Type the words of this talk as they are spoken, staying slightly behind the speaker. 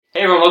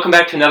welcome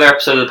back to another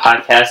episode of the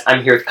podcast.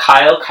 I'm here with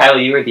Kyle. Kyle,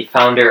 you are the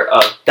founder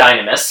of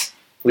Dynamis.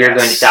 We are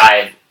going to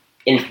dive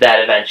into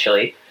that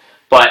eventually.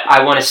 But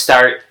I want to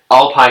start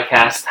all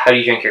podcasts. How do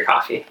you drink your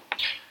coffee?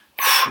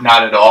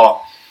 Not at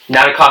all.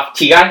 Not a coffee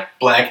tea guy?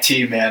 Black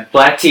tea, man.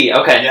 Black tea,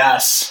 okay.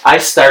 Yes. I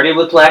started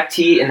with black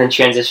tea and then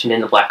transitioned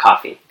into black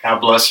coffee. God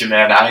bless you,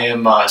 man. I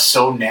am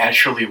so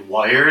naturally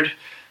wired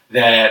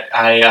that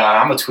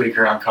I'm a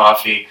tweaker on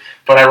coffee.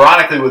 But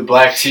ironically, with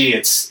black tea,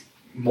 it's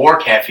more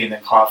caffeine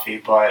than coffee,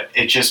 but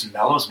it just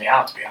mellows me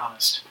out, to be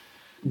honest.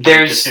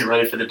 There's Gets me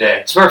ready for the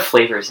day. more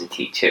flavors in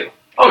tea, too.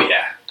 Oh,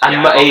 yeah.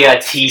 I'm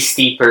a tea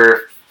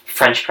steeper,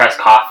 French press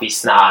coffee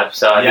snob,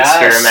 so I've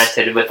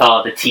experimented with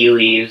all the tea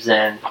leaves,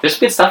 and there's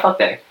good stuff out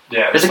there.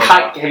 Yeah. There's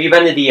have you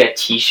been to the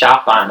tea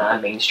shop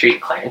on Main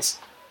Street, Clarence?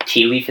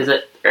 Tea Leaf, is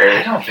it? Or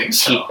I don't think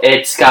so.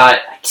 It's got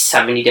like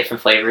 70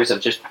 different flavors of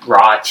just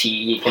raw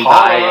tea you can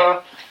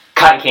buy.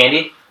 Cotton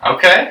candy.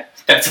 Okay,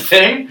 that's a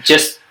thing.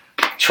 Just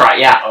try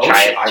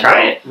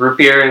it. Root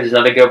beer is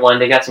another good one.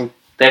 They have some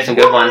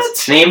good ones.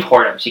 And they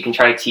import them, so you can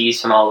try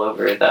teas from all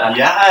over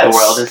the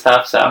world and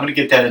stuff. So I'm gonna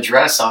get that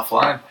address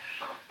offline.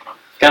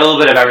 Got a little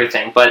bit of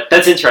everything, but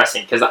that's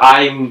interesting because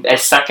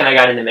as second I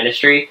got into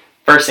ministry,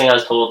 first thing I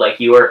was told, I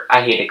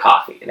hated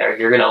coffee.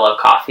 You're going to love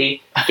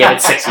coffee. Give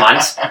it 6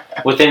 months.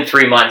 Within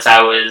 3 months,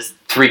 I was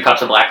 3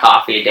 cups of black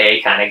coffee a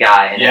day kind of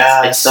guy,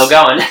 and it's still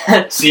going.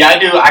 See,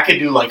 I could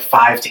do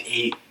 5 to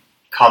 8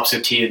 cups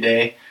of tea a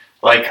day.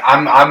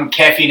 I'm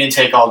caffeine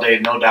intake all day,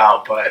 no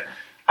doubt, but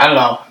I don't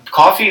know.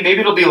 Coffee, maybe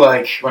it'll be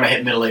when I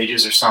hit middle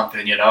ages or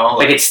something,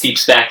 it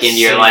steeps back into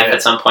your life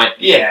at some point.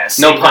 Yeah.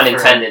 No pun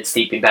intended,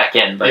 steeping back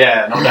in. But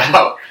yeah, no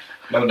doubt.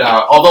 No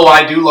doubt. Although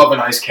I do love an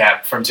ice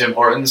cap from Tim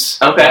Hortons.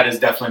 Okay. That is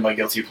definitely my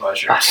guilty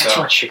pleasure. That's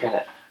what sugar in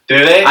it. Do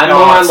they? I'm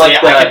more on I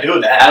can do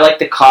that. I like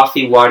the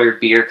coffee, water,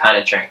 beer kind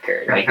of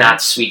drinker.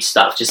 Not sweet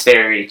stuff. Just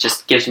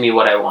gives me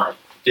what I want.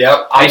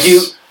 Yep.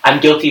 I'm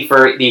guilty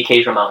for the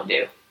occasional Mountain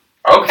Dew.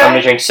 Okay. If I'm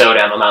gonna drink soda,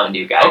 I'm a Mountain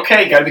Dew guy.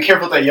 Okay, gotta be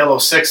careful with that yellow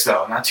 6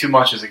 though. Not too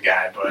much as a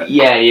guy, but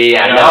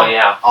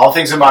yeah. All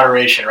things in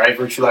moderation, right?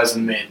 Virtualizing the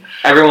mean.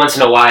 Every once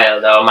in a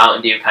while, though,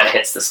 Mountain Dew kind of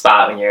hits the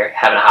spot when you're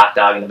having a hot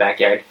dog in the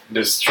backyard.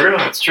 That's true.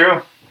 That's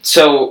true.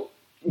 So,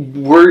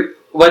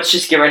 let's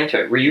just get right into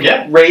it. Were you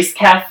raised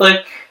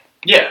Catholic?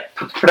 Yeah.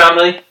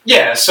 Predominantly?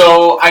 Yeah,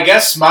 so I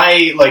guess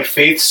my,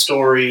 faith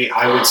story,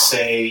 I would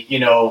say,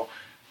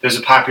 there's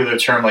a popular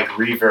term like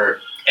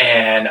revert,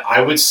 and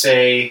I would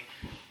say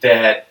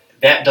that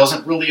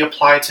doesn't really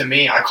apply to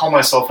me. I call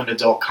myself an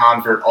adult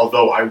convert,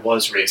 although I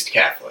was raised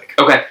Catholic.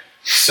 Okay.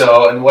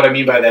 So, and what I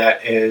mean by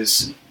that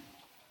is,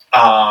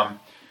 I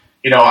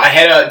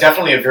had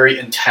definitely a very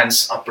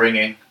intense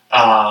upbringing.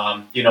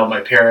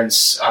 My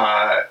parents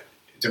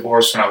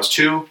divorced when I was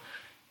 2,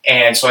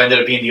 and so I ended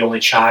up being the only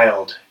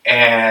child.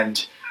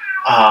 And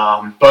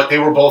but they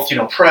were both,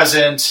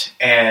 present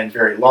and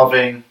very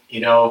loving,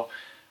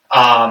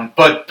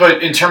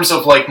 But in terms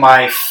of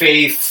my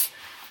faith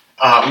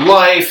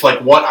life,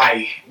 what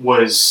I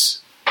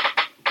was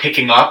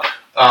picking up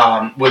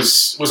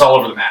was all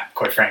over the map,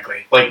 quite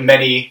frankly.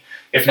 Many,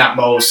 if not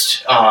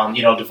most,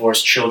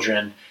 divorced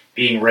children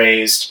being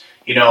raised.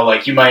 You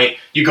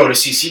go to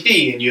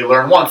CCD and you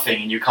learn one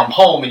thing, and you come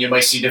home and you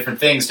might see different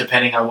things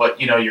depending on what,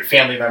 your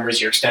family members,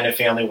 your extended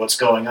family, what's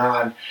going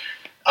on.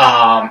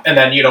 And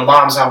then,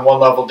 mom's on one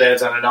level,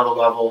 dad's on another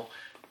level,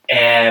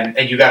 and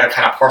you got to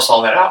kind of parse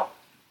all that out.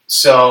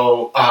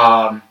 So,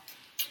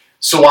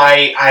 So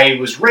I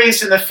was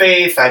raised in the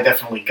faith. I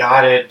definitely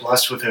got it,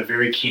 blessed with a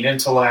very keen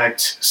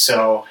intellect,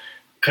 so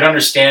could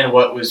understand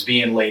what was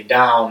being laid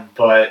down,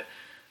 but,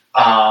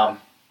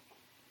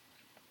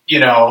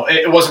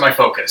 it wasn't my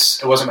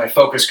focus. It wasn't my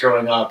focus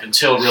growing up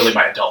until really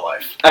my adult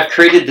life. I've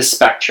created the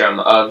spectrum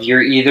of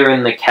you're either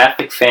in the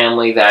Catholic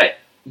family that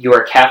you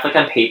are Catholic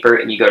on paper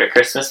and you go to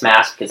Christmas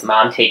Mass because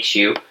mom takes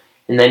you,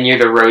 and then you're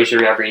the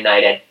rosary every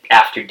night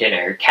after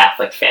dinner,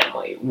 Catholic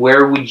family.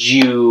 Where would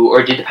you,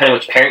 or depending on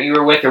which parent you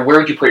were with, or where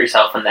would you put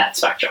yourself in that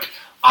spectrum?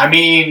 I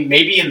mean,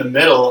 maybe in the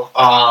middle,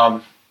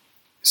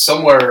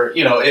 somewhere,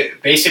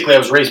 basically I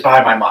was raised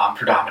by my mom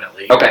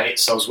predominantly. Okay. Right?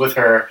 So I was with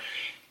her,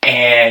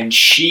 and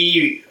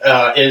she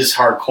is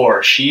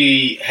hardcore.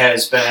 She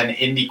has been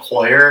in the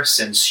choir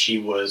since she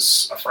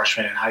was a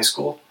freshman in high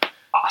school.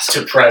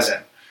 Awesome. To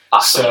present.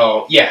 Awesome.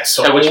 So, yeah,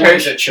 so which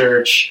always at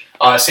church,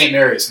 St.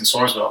 Mary's in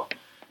Somersville.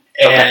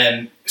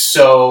 And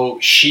so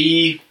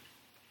she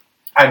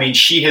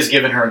has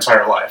given her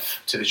entire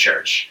life to the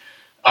church.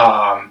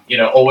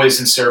 Always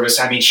in service.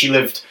 I mean,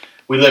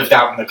 we lived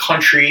out in the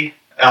country,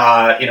 when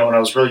I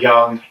was really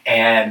young,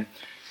 and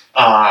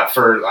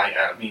for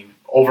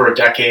over a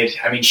decade.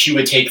 I mean, she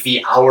would take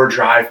the hour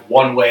drive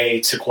one way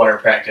to choir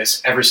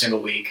practice every single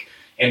week,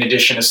 in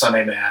addition to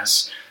Sunday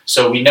Mass.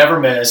 So we never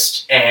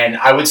missed, and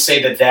I would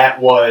say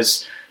that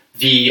was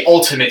the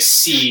ultimate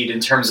seed in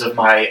terms of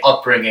my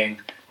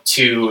upbringing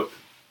to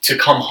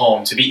come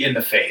home, to be in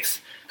the faith,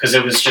 because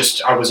it was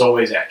just, I was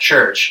always at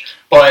church.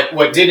 But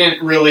what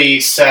didn't really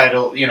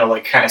settle,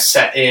 kind of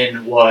set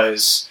in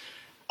was,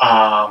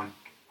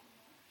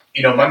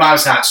 my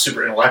mom's not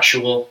super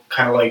intellectual,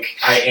 kind of like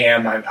I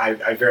am.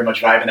 I very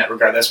much vibe in that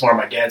regard. That's more on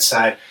my dad's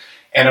side.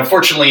 And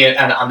unfortunately,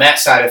 on that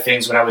side of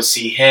things, when I would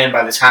see him,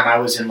 by the time I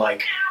was in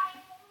like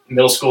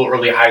middle school,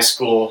 early high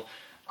school,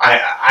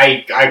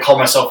 I called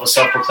myself a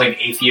self-proclaimed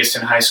atheist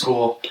in high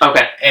school.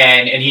 Okay.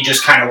 And he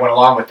just kind of went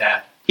along with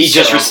that. He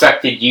just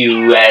respected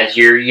you as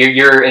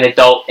you're an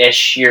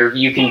adult-ish.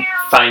 You can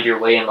find your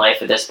way in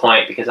life at this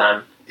point because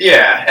I'm.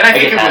 Yeah, and I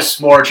think it was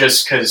more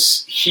just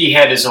because he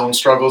had his own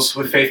struggles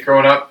with faith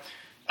growing up.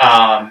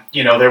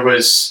 There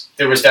was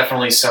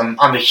definitely some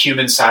on the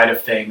human side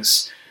of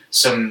things,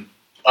 some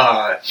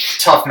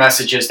tough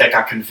messages that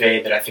got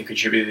conveyed that I think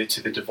contributed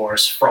to the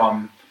divorce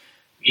from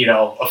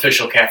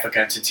official Catholic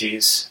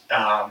entities.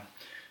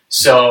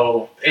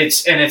 So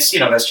it's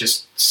that's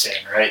just sin,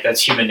 right?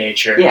 That's human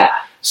nature. Yeah.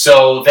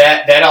 So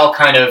that all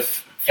kind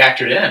of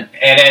factored in,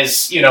 and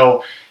as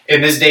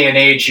in this day and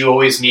age, you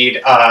always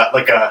need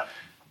like a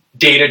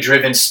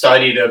data-driven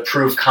study to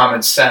prove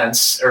common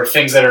sense or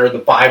things that are in the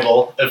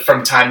Bible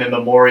from time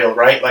immemorial,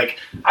 right? Like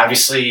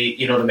obviously,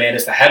 the man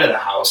is the head of the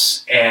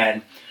house,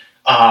 and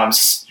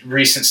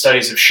recent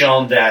studies have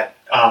shown that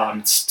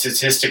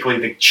statistically,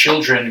 the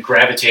children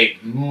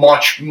gravitate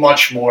much,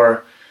 much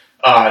more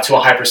to a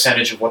high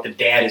percentage of what the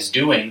dad is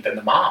doing than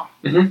the mom,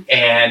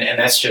 and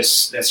that's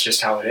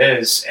just how it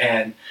is.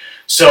 And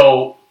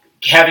so,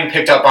 having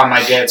picked up on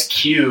my dad's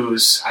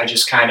cues, I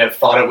just kind of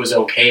thought it was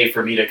okay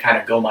for me to kind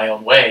of go my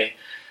own way.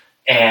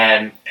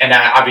 And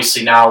I,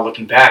 obviously now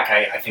looking back,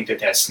 I think that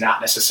that's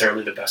not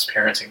necessarily the best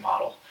parenting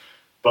model,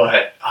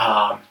 but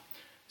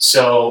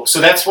so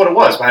that's what it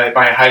was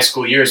by high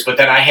school years. But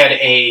then I had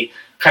a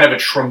kind of a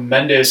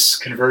tremendous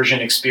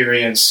conversion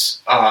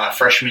experience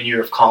freshman year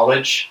of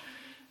college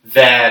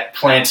that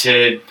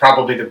planted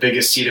probably the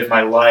biggest seed of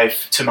my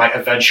life to my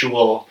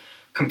eventual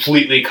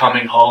completely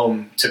coming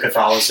home to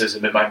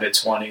Catholicism in my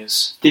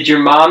mid-20s. Did your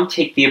mom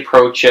take the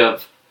approach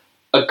of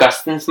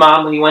Augustine's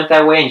mom when you went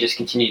that way and just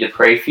continue to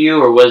pray for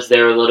you? Or was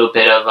there a little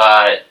bit of,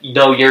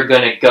 no, you're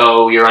going to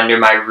go, you're under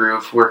my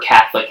roof, we're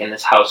Catholic in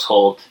this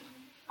household?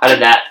 How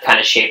did that kind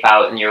of shape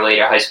out in your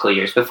later high school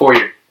years before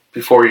your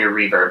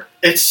reverb?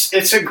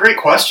 It's a great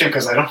question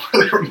because I don't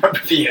really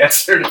remember the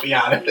answer, to be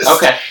honest.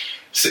 Okay.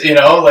 So,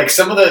 like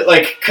some of the,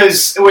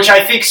 which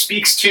I think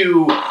speaks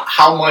to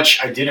how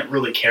much I didn't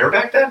really care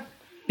back then.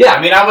 Yeah.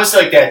 I mean, I was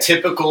like that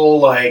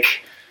typical, I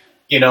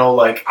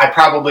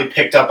probably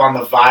picked up on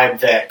the vibe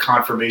that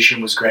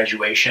confirmation was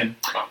graduation.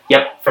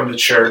 Yep. From the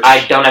church.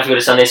 I don't have to go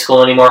to Sunday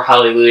school anymore.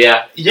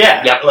 Hallelujah.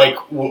 Yeah.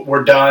 Yep.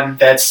 We're done.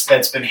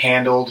 That's been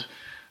handled.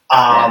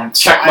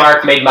 Check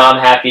mark, made mom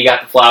happy,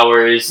 got the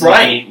flowers. Right.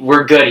 I mean,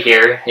 we're good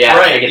here. Yeah.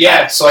 Right,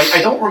 yeah. So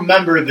I don't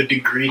remember the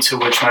degree to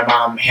which my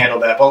mom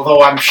handled that,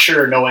 although I'm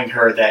sure, knowing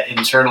her, that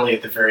internally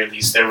at the very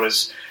least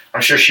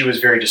I'm sure she was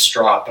very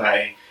distraught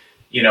by,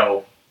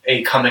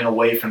 a coming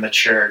away from the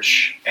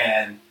church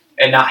and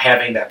not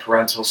having that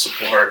parental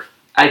support.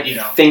 I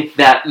think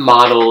that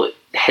model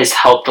has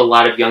helped a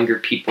lot of younger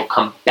people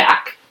come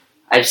back.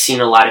 I've seen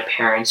a lot of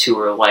parents who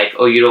are like,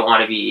 oh, you don't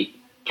want to be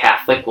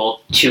Catholic?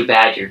 Well, too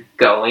bad you're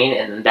going.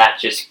 And that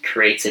just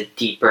creates a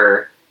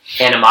deeper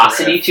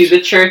animosity to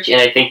the church.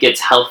 And I think it's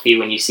healthy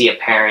when you see a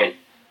parent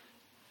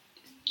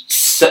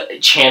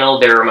channel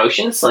their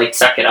emotions, like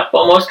suck it up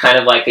almost, kind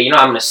of like, I'm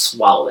going to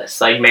swallow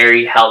this. Like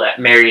Mary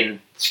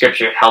in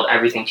Scripture held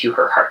everything to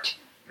her heart.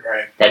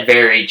 Right. That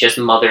very just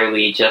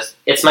motherly,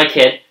 it's my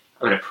kid.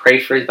 I'm going to pray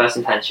for his best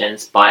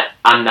intentions, but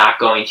I'm not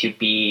going to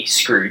be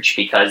Scrooge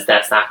because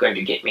that's not going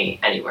to get me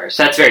anywhere.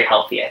 So that's very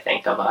healthy, I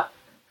think, of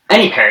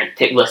any parent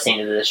listening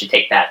to this should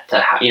take that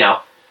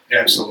to,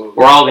 Absolutely.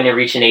 We're all going to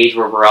reach an age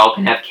where we're all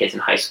going to have kids in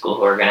high school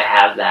who are going to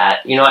have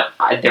that. You know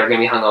what? They're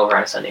going to be hungover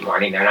on Sunday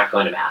morning. They're not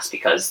going to Mass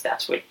because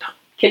that's what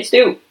kids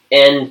do.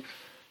 And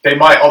they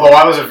might, although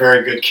I was a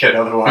very good kid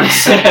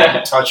otherwise. I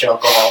didn't touch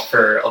alcohol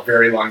for a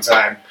very long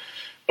time.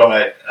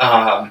 But,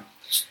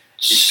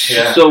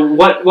 yeah. So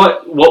what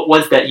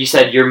was that? You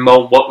said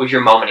what was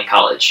your moment in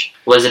college?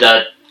 Was it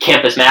a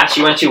campus Mass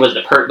you went to? Was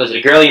it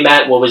a girl you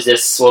met? What was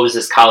this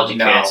college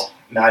experience?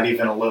 No, not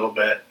even a little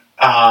bit.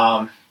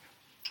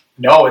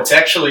 No, it's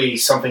actually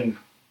something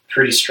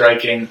pretty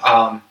striking.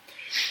 I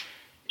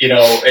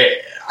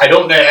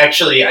don't know,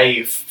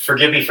 actually,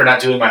 forgive me for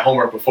not doing my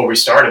homework before we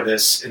started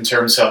this in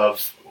terms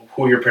of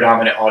who your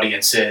predominant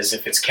audience is,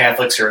 if it's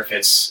Catholics or if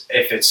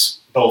it's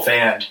both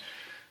and.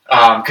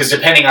 Because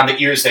depending on the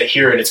ears that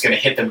hear it, it's going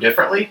to hit them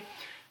differently.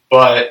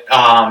 But,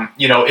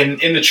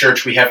 in the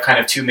church, we have kind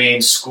of two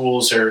main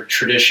schools or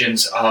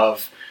traditions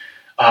of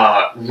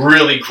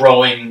really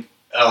growing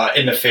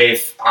in the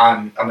faith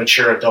on a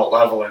mature adult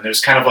level. And there's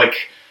kind of like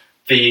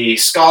the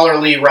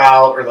scholarly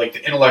route or like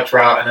the intellect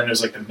route, and then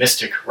there's like the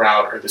mystic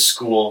route or the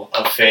school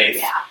of faith.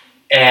 Yeah.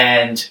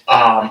 And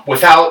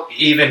without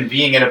even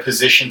being in a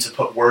position to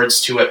put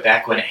words to it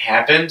back when it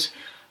happened,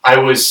 I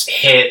was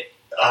hit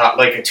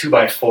like a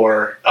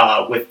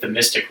 2x4 with the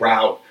mystic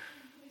route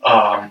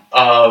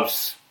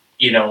of,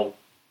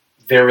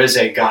 there is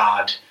a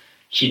God,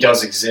 he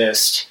does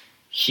exist,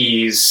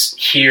 he's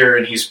here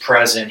and he's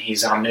present,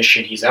 he's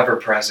omniscient, he's ever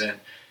present,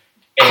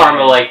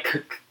 Carmelite,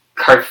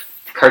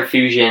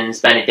 Carthusians,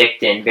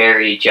 Benedictine,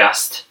 very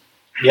just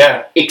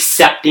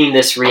accepting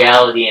this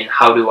reality and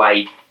how do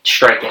I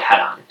strike it head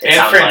on.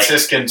 And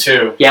Franciscan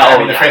too.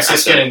 Yeah, the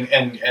Franciscan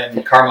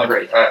and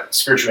Carmelite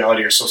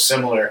spirituality are so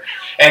similar.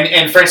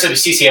 And Francis of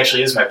Assisi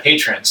actually is my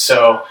patron,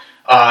 so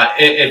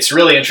it's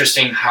really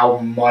interesting how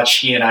much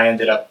he and I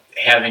ended up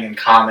having in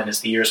common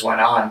as the years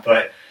went on.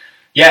 But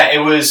yeah, it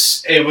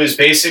was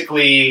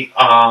basically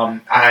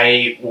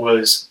I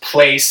was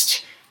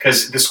placed,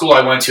 because the school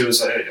I went to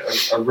was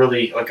a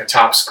really like a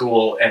top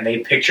school, and they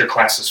picked your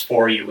classes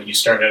for you when you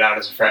started out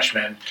as a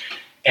freshman.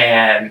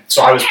 And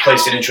so I was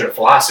placed in Intro to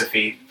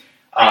Philosophy.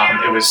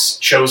 It was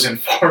chosen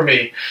for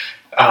me.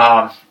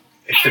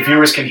 If the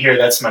viewers can hear,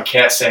 that's my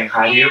cat saying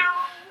hi to you.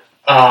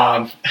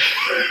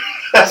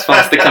 Just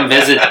wants to come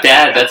visit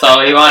Dad. That's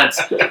all he wants.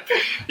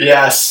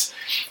 Yes.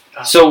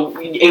 So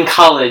in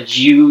college,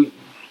 you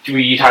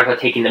talked about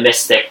taking the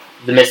mystic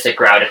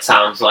route. It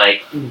sounds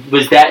like,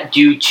 was that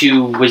due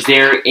to, was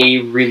there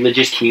a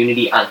religious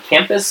community on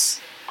campus,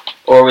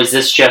 or was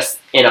this just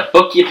in a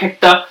book you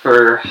picked up,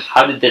 or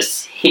how did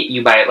this hit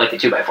you by like a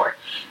 2x4?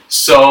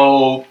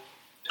 So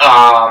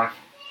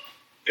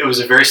it was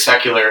a very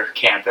secular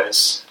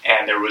campus,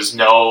 and there was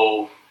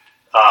no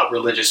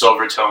religious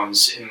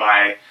overtones in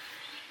my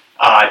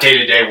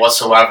day-to-day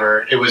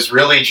whatsoever. It was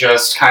really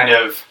just kind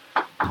of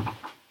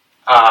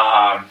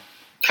a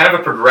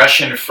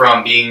progression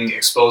from being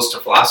exposed to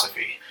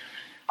philosophy.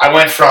 I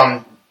went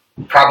from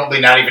probably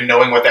not even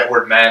knowing what that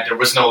word meant. There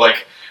was no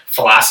like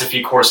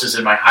philosophy courses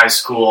in my high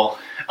school.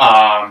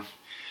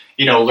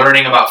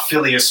 Learning about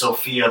Philia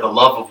Sophia, the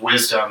love of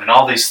wisdom, and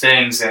all these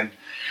things, and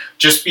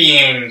just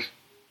being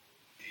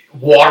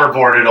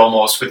waterboarded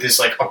almost with this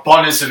like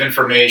abundance of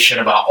information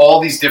about all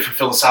these different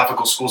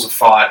philosophical schools of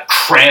thought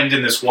crammed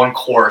in this one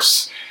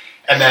course,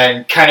 and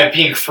then kind of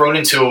being thrown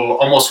into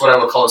almost what I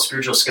would call a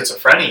spiritual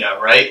schizophrenia,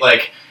 right?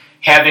 Like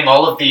having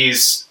all of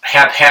these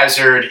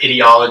haphazard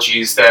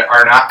ideologies that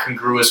are not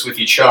congruous with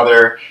each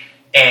other,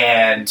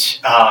 and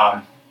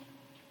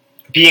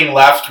being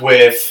left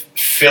with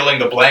filling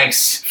the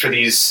blanks for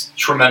these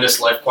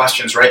tremendous life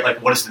questions, right?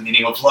 Like, what is the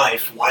meaning of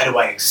life? Why do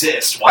I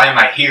exist? Why am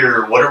I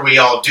here? What are we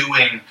all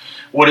doing?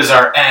 What is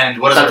our end?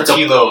 What is our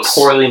telos? A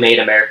poorly made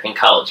American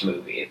college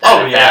movie.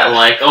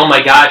 Like, oh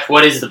my gosh,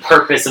 what is the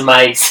purpose of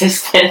my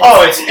existence?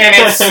 Oh,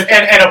 it's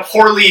a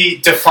poorly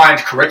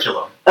defined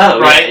curriculum,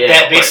 right? Yeah,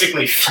 that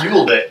basically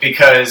fueled it,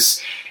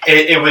 because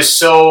it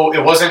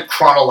wasn't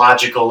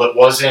chronological, it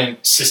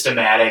wasn't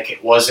systematic,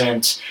 it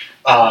wasn't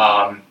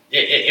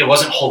it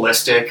wasn't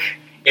holistic.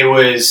 It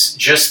was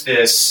just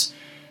this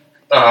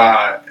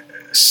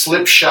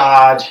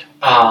slipshod,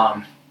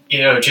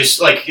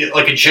 just like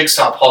a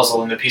jigsaw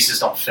puzzle, and the pieces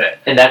don't fit.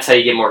 And that's how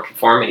you get more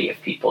conformity.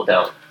 If people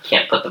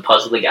can't put the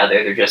puzzle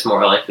together, they're just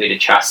more likely to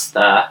trust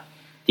the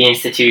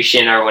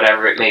institution or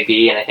whatever it may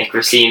be. And I think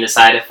we're seeing the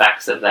side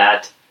effects of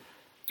that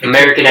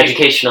American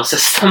educational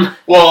system.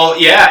 Well,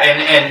 yeah,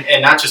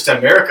 and not just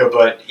America,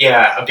 but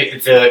yeah,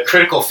 the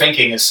critical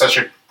thinking is such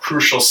a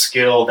crucial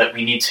skill that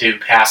we need to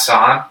pass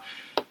on,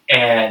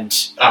 and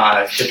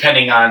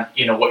depending on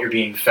what you're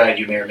being fed,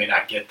 you may or may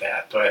not get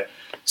that. But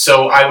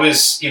so I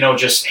was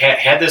just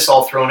had this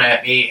all thrown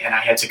at me, and I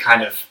had to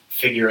kind of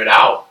figure it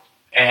out.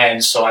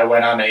 And so I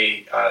went on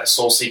a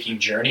soul-seeking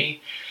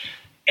journey,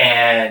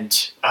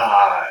 and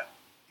I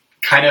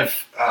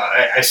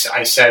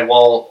said,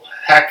 well,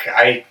 heck,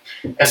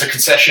 as a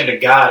concession to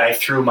God, I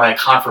threw my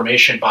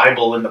confirmation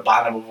Bible in the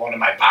bottom of one of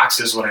my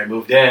boxes when I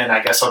moved in.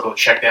 I guess I'll go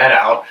check that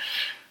out.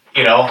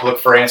 Look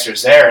for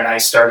answers there. And I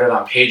started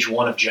on page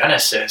 1 of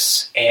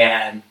Genesis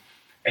and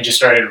just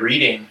started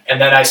reading. And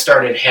then I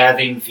started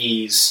having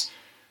these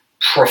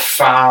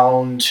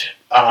profound,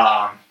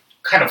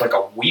 kind of like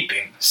a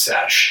weeping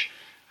sesh.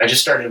 I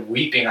just started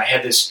weeping. I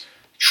had this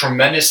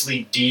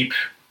tremendously deep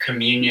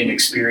communion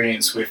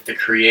experience with the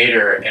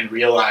Creator, and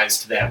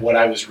realized that what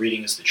I was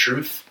reading is the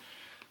truth,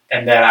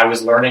 and that I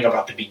was learning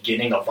about the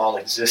beginning of all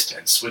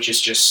existence, which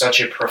is just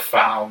such a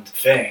profound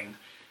thing.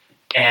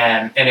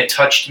 And it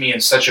touched me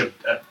in such an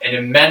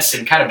immense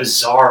and kind of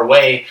bizarre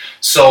way.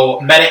 So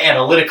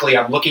meta-analytically,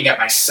 I'm looking at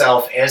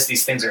myself as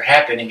these things are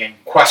happening and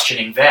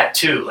questioning that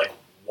too. Like,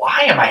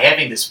 why am I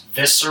having this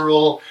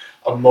visceral,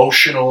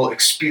 emotional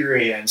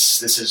experience?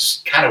 This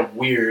is kind of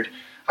weird.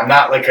 I'm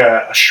not like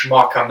a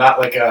schmuck. I'm not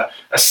like a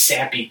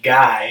sappy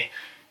guy.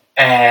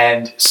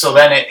 And so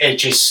then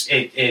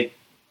it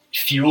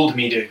fueled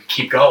me to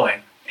keep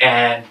going.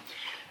 And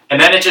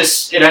then it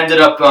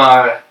ended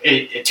up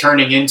it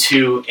turning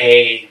into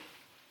a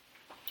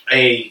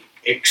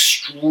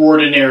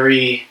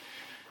extraordinary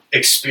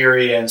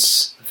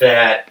experience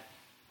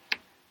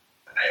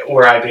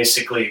where I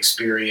basically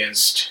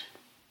experienced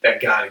that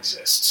God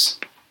exists.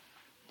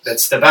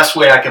 That's the best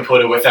way I can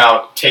put it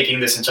without taking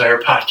this entire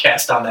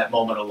podcast on that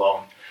moment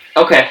alone.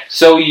 Okay,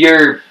 so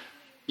you're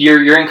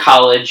in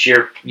college.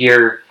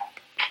 You're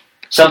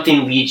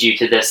something leads you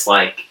to this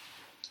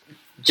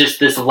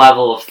just this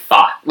level of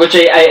thought, which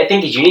I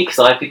think is unique, because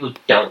a lot of people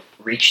don't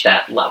reach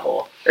that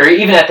level, or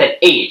even at that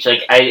age.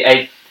 Like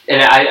I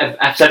and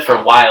I've said for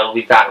a while,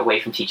 we've gotten away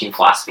from teaching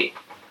philosophy.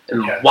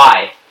 And Yeah.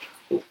 why?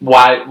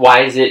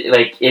 Why is it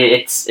like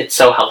it's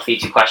so healthy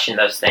to question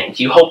those things?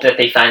 You hope that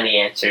they find the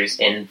answers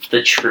in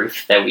the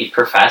truth that we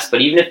profess,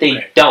 but even if they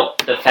Right. don't,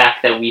 the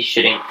fact that we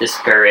shouldn't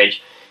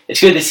discourage. It's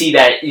good to see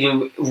that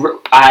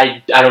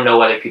I don't know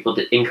whether people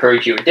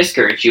encourage you or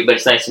discourage you, but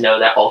it's nice to know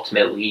that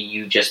ultimately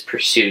you just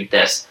pursued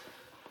this.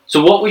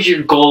 So what was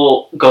your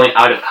goal going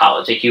out of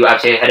college? Like, you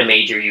obviously had a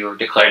major, you were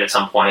declared at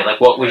some point. Like,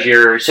 what was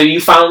so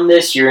you found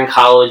this, you're in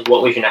college,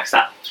 what was your next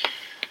step?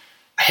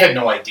 I had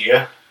no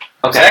idea.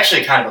 It was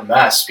actually kind of a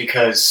mess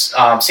because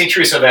St.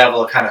 Teresa of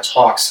Avila kind of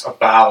talks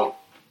about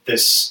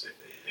this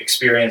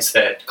experience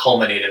that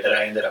culminated that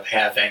I ended up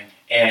having.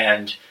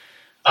 And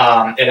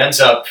it ends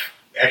up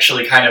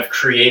actually kind of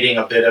creating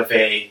a bit of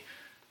a,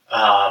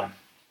 how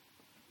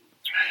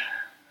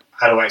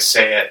do I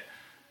say it?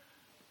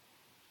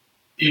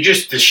 You're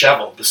just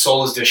disheveled. The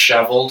soul is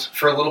disheveled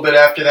for a little bit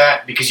after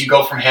that because you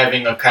go from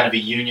having a kind of a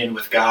union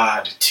with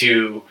God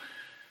to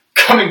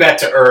coming back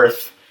to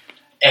earth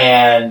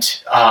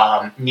and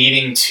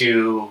needing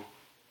to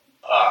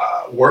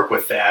work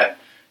with that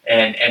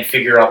and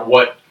figure out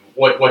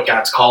what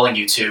God's calling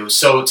you to.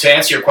 So to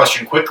answer your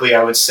question quickly,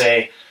 I would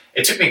say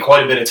it took me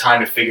quite a bit of time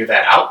to figure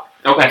that out.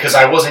 Okay. Because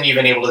I wasn't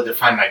even able to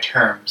define my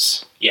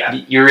terms. Yeah.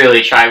 You're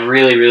really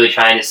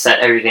trying to set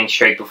everything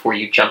straight before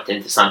you jumped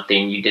into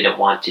something you didn't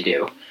want to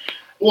do.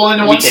 Well,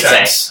 in one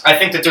sense, I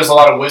think that there's a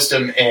lot of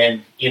wisdom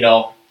in,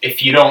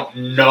 if you don't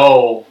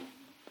know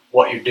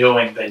what you're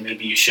doing, then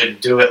maybe you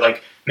shouldn't do it.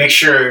 Like, make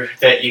sure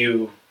that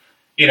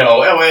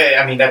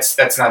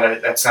that's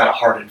not a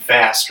hard and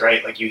fast,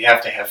 right? Like, you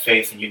have to have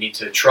faith and you need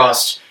to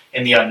trust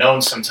in the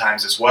unknown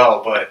sometimes as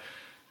well. But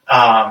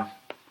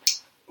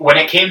when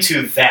it came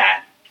to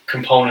that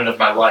component of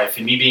my life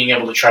and me being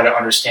able to try to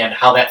understand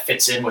how that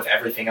fits in with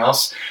everything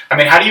else, I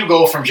mean, how do you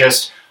go from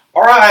just,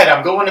 all right,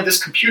 I'm going to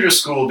this computer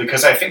school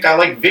because I think I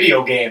like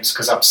video games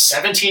because I'm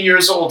 17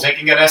 years old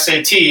taking an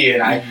SAT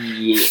and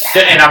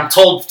I'm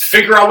told,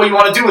 figure out what you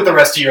want to do with the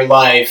rest of your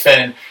life,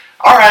 and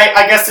all right,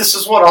 I guess this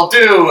is what I'll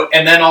do.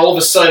 And then all of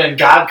a sudden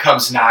God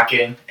comes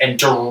knocking and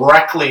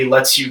directly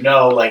lets you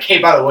know, like, hey,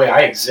 by the way,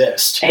 I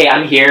exist. Hey,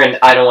 I'm here and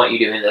I don't want you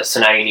doing this, so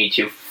now you need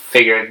to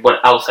figure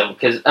what else,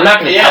 because I'm not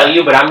going to tell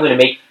you, but I'm going to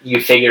make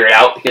you figure it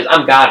out because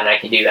I'm God and I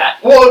can do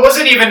that. Well, it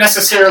wasn't even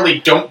necessarily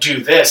don't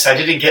do this. I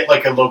didn't get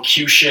like a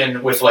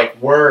locution with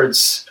like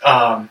words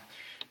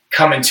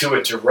coming to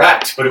it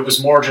direct, but it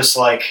was more just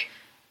like,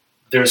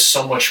 there's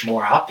so much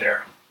more out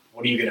there.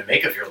 What are you going to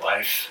make of your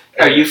life?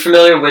 Are you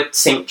familiar with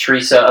St.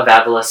 Teresa of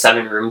Avila's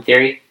 7-room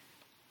theory?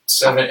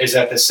 Is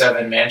that the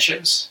 7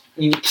 mansions?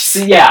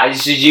 Yeah,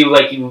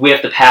 we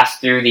have to pass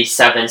through these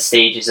 7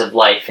 stages of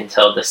life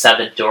until the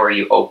 7th door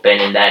you open,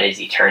 and that is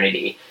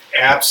eternity.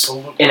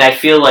 Absolutely. And I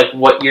feel like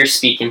what you're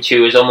speaking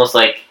to is almost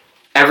like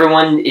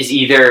everyone is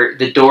either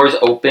the door's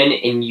open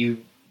and you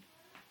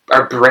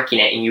are bricking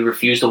it and you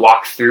refuse to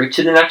walk through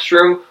to the next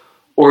room,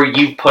 or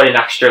you put an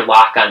extra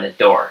lock on the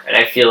door. And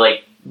I feel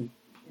like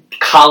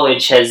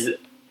college has,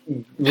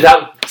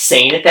 without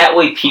saying it that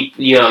way,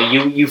 people,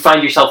 you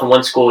find yourself in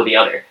one school or the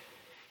other.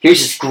 Here's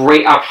this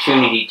great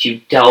opportunity to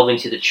delve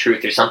into the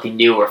truth or something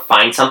new or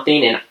find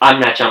something, and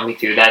I'm not jumping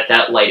through that.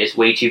 That light is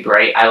way too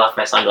bright. I left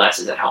my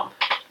sunglasses at home.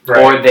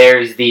 Right. Or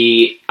there's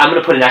I'm going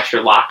to put an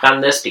extra lock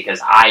on this because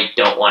I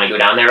don't want to go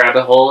down that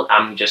rabbit hole.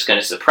 I'm just going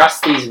to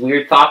suppress these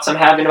weird thoughts I'm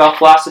having about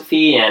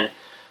philosophy, and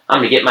I'm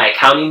going to get my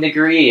accounting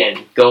degree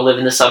and go live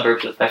in the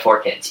suburbs with my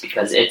 4 kids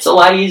because it's a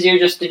lot easier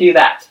just to do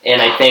that.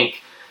 And I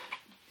think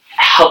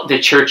the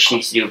church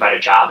needs to do a better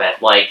job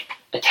at,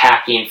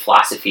 attacking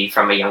philosophy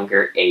from a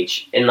younger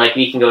age. And,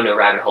 we can go into a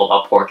rabbit hole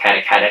about poor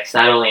catechetics,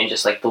 not only in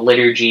just, the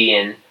liturgy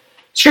and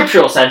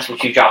scriptural sense,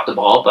 which we dropped the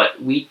ball,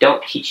 but we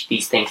don't teach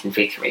these things in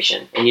faith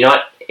formation. And you know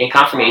what? In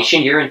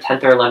confirmation, you're in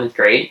 10th or 11th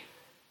grade,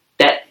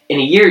 that in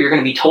a year you're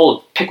going to be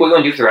told, pick what you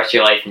want to do for the rest of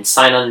your life and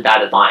sign on the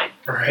dotted line.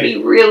 Right.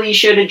 We really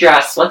should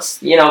address,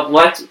 let's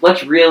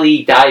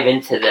really dive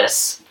into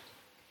this.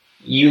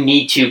 You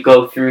need to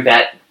go through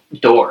that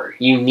door.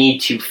 You need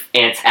to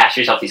ask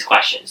yourself these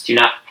questions. Do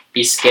not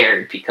be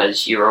scared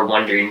because you're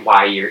wondering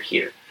why you're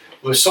here.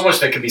 Well, there's so much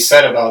that can be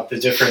said about the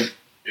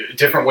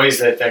different ways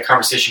that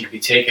conversation can be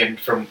taken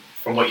from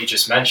what you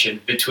just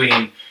mentioned,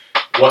 between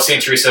what St.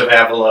 Teresa of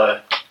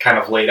Avila kind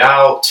of laid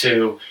out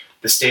to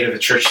the state of the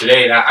church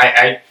today. And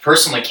I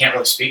personally can't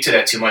really speak to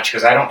that too much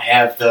because I don't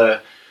have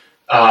the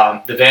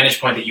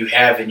vantage point that you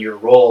have in your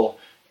role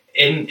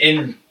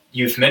in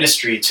youth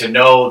ministry to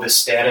know the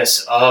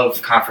status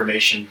of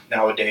confirmation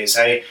nowadays.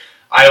 I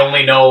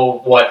only know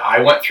what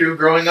I went through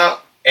growing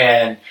up,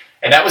 and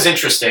that was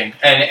interesting.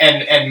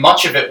 And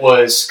much of it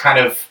was kind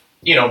of,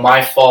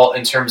 my fault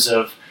in terms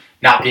of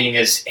not being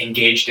as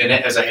engaged in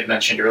it as I had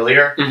mentioned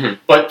earlier. Mm-hmm.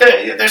 But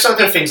there's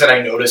other things that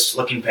I noticed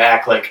looking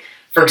back,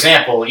 for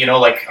example,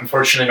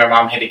 unfortunately my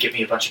mom had to get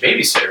me a bunch of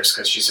babysitters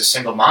because she's a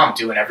single mom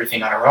doing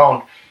everything on her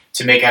own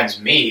to make ends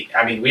meet.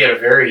 I mean, we had a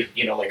very,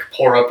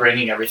 poor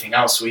upbringing, everything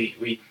else.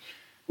 We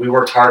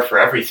worked hard for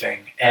everything.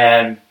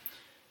 And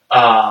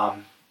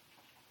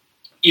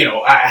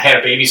I had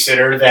a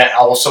babysitter that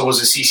also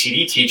was a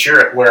CCD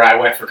teacher where I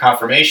went for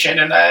confirmation,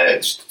 and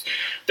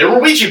there were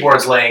Ouija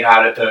boards laying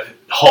out at the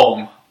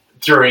home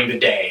during the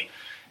day.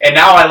 And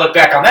now I look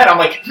back on that, I'm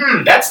like,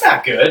 that's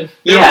not good.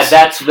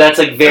 That's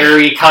like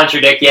very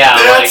contradict. Yeah,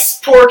 that's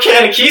poor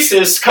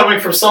catechesis coming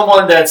from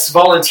someone that's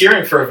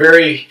volunteering for a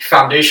very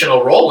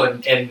foundational role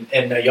in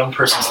a young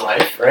person's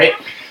life, right?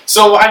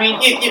 So, I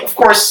mean, of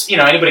course,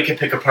 anybody can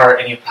pick apart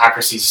any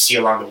hypocrisies you see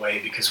along the way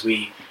because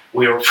we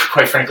are,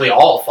 quite frankly,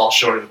 all fall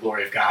short of the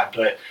glory of God.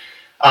 But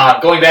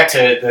going back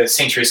to the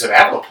St. Teresa of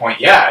Avila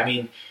point, I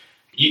mean,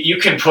 you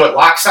can put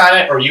locks on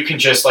it, or you can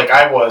just, like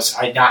I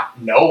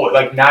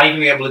not even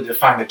be able to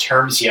define the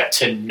terms yet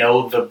to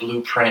know the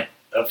blueprint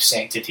of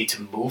sanctity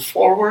to move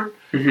forward.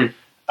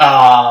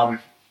 Mm-hmm.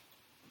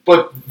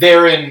 But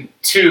therein,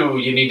 too,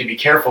 you need to be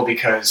careful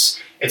because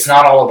it's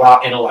not all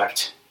about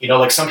intellect.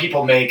 Like some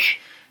people make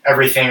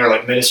everything or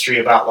like ministry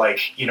about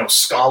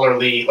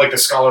scholarly, like the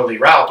scholarly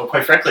route, but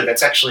quite frankly,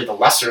 that's actually the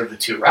lesser of the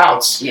two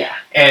routes. Yeah.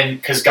 And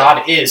because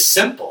God is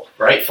simple,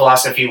 right?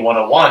 Philosophy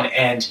 101.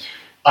 And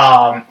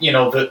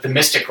the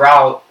mystic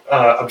route,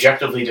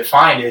 objectively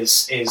defined,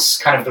 is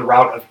kind of the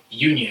route of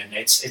union.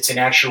 It's an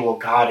actual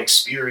God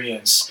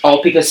experience.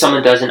 All because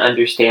someone doesn't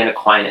understand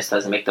Aquinas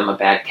doesn't make them a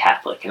bad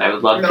Catholic, and I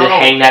would love to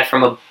hang that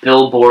from a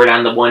billboard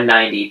on the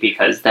 190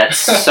 because that's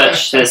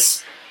such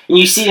this. And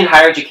you see it in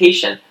higher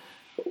education.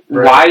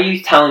 Right. Why are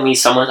you telling me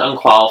someone's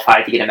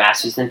unqualified to get a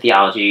master's in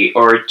theology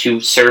or to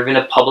serve in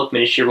a public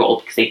ministry role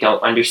because they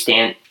don't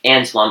understand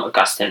Anselm,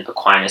 Augustine,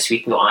 Aquinas? We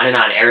can go on and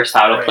on.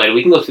 Aristotle, right. Plato.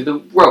 We can go through the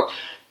row.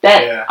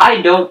 I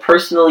don't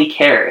personally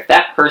care. If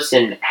that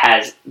person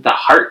has the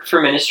heart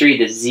for ministry,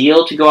 the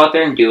zeal to go out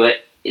there and do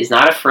it, is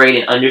not afraid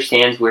and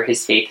understands where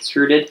his faith is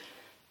rooted,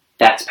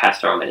 that's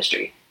pastoral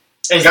ministry.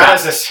 And God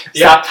has this.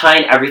 Stop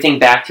tying everything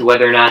back to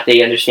whether or not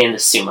they understand the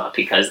Summa,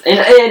 because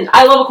and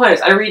I love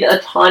Aquinas. I read a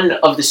ton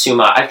of the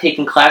Summa. I've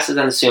taken classes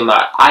on the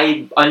Summa.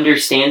 I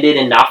understand it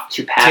enough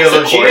to pass the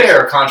course. Theologia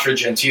or Contra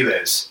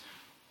Gentiles?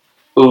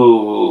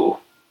 Ooh,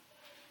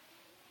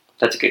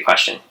 that's a good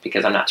question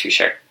because I'm not too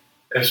sure.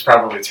 It was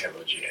probably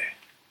Theologia.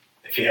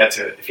 If you had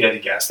to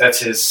guess,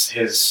 that's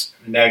his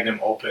magnum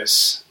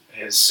opus,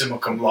 his summa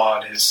cum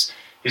laude, his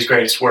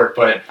greatest work.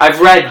 But I've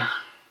read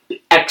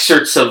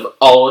excerpts of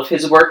all of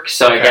his work,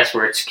 so I guess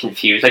where it's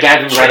confused. Like I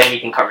haven't read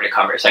anything cover to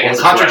cover, so I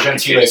guess Contra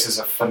Gentiles is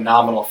a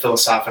phenomenal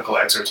philosophical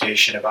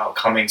exhortation about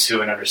coming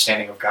to an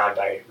understanding of God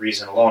by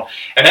reason alone.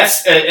 And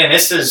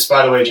this is,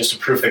 by the way, just a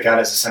proof that God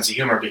has a sense of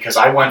humor, because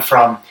I went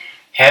from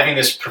having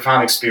this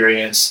profound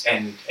experience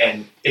and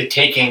it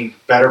taking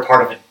better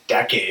part of a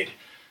decade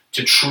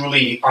to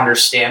truly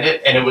understand it.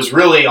 And it was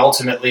really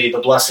ultimately the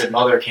Blessed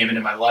Mother came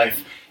into my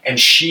life, and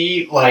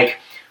she,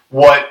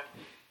 what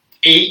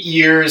 8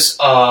 years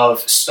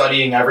of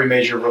studying every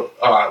major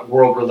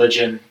world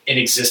religion in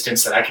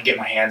existence that I could get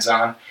my hands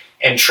on,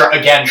 and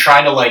trying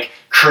to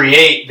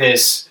create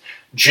this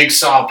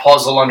jigsaw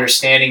puzzle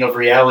understanding of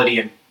reality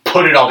and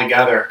put it all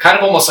together, kind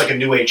of almost like a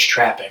New Age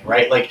trapping,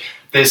 right?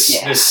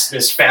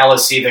 This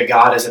fallacy that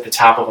God is at the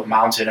top of a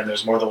mountain and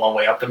there's more than one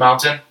way up the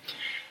mountain.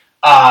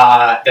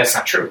 That's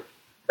not true,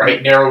 right?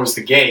 Mm-hmm. Narrow is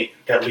the gate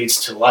that leads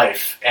to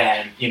life,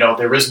 and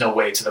there is no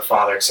way to the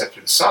Father except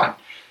through the Son.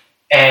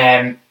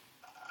 And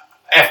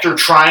after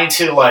trying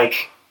to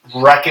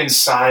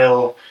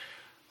reconcile,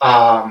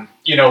 and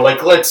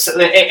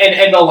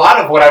a lot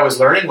of what I was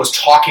learning was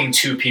talking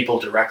to people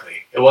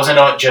directly. It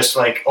wasn't just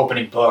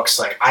opening books.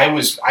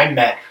 I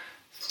met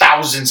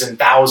thousands and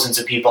thousands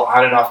of people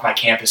on and off my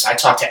campus. I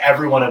talked to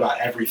everyone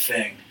about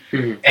everything.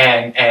 Mm-hmm.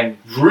 and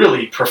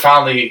really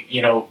profoundly,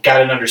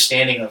 got an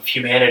understanding of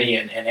humanity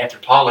and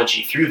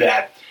anthropology through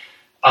that.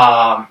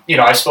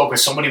 I spoke with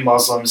so many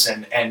Muslims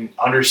and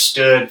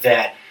understood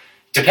that,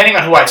 depending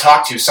on who I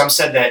talked to, some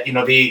said that,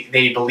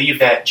 they believe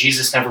that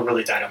Jesus never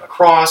really died on the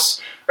cross,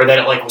 or that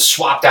it was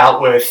swapped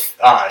out with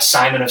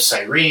Simon of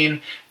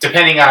Cyrene,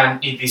 depending on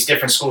these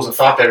different schools of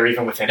thought that are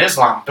even within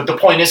Islam. But the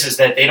point is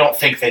that they don't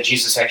think that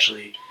Jesus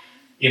actually,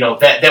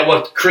 that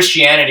what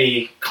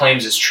Christianity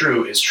claims is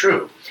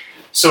true.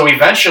 So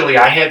eventually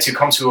I had to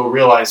come to a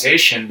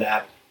realization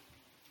that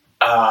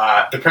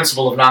the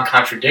principle of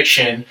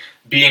non-contradiction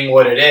being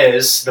what it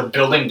is, the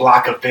building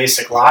block of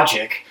basic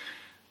logic,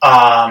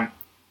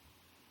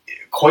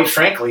 quite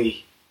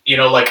frankly,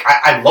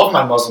 I love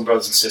my Muslim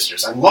brothers and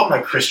sisters. I love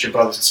my Christian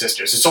brothers and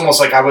sisters. It's almost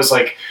like I was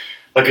like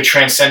a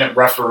transcendent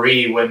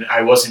referee when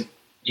I wasn't,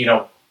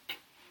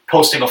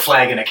 posting a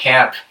flag in a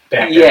camp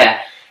back then.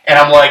 Yeah. And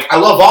I'm I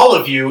love all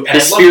of you. And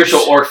the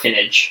spiritual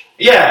orphanage.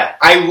 Yeah,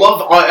 I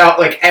love I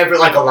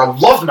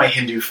loved my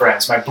Hindu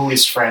friends, my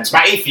Buddhist friends,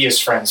 my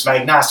atheist friends, my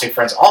agnostic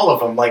friends, all of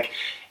them.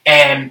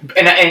 And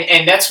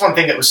that's one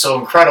thing that was so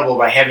incredible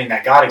by having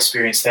that God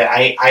experience, that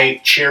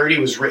I charity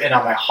was written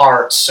on my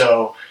heart.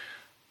 So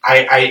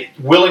I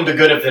willing the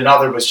good of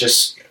another was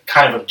just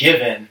kind of a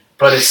given.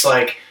 But it's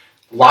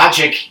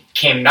logic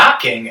came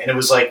knocking, and it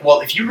was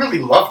well, if you really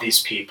love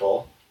these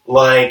people,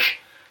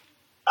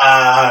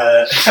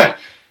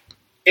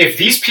 if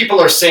these people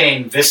are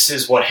saying this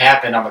is what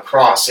happened on the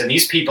cross, and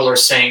these people are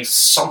saying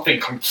something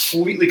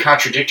completely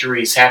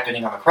contradictory is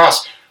happening on the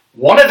cross,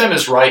 one of them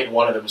is right and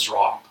one of them is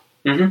wrong.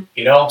 Mm-hmm.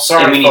 You know,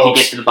 sorry, and we folks, need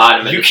to get to the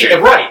bottom of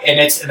it. Right,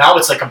 and now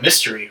it's like a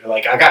mystery.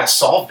 Like, I got to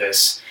solve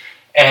this,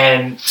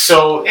 and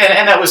so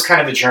and that was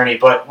kind of the journey.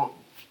 But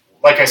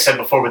like I said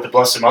before, with the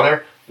Blessed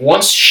Mother,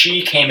 once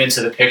she came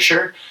into the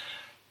picture,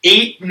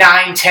 8,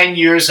 9, 10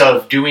 years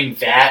of doing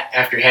that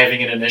after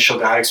having an initial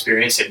God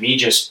experience and me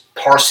just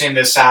parsing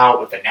this out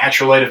with the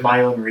natural light of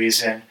my own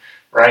reason,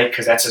 right?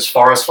 Because that's as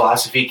far as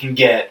philosophy can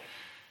get.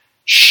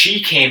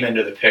 She came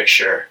into the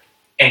picture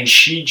and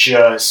she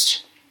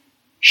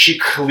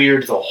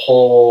leveled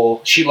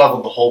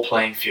the whole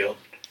playing field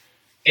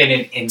in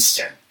an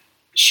instant.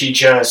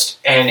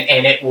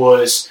 And it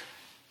was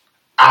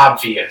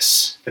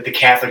obvious that the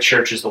Catholic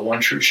Church is the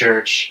one true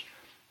church,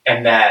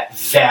 and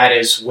that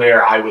is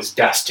where I was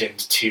destined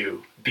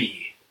to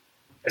be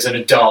as an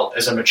adult,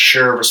 as a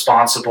mature,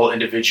 responsible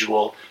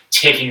individual,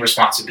 taking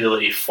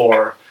responsibility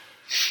for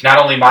not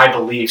only my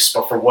beliefs,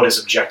 but for what is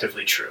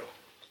objectively true.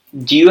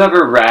 Do you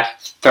ever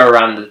throw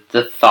around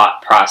the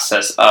thought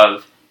process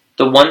of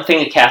the one thing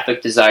a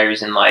Catholic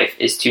desires in life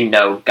is to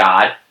know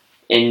God?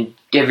 And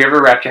have you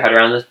ever wrapped your head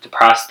around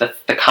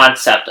the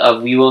concept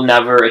of we will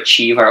never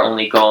achieve our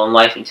only goal in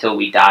life until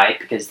we die,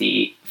 because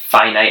the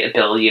finite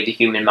ability of the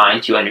human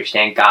mind to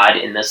understand God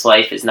in this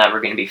life is never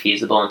going to be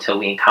feasible until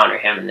we encounter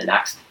Him in the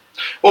next?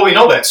 Well, we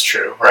know that's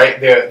true, right?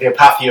 The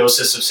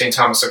apotheosis of St.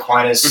 Thomas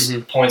Aquinas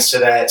points to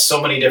that.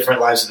 So many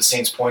different lives of the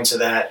saints point to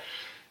that.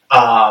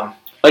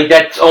 Like,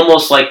 that's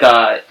almost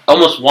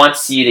almost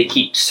wants you to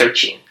keep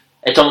searching.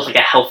 It's almost like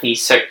a healthy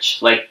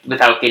search, like,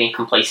 without getting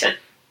complacent.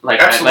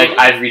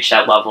 I've reached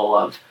that level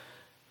of,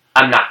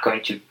 I'm not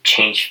going to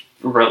change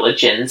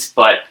religions,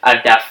 but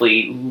I've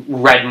definitely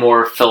read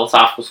more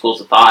philosophical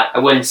schools of thought. I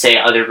wouldn't say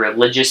other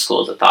religious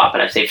schools of thought,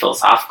 but I'd say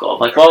philosophical.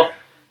 Like, well,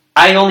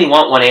 I only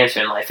want one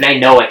answer in life, and I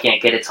know I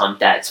can't get it till I'm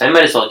dead, so I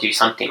might as well do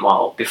something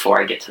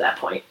before I get to that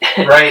point.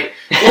 Right.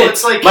 Well,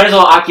 it's like... might as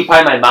well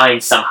occupy my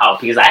mind somehow,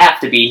 because I have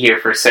to be here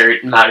for a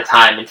certain amount of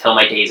time until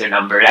my days are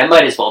numbered. I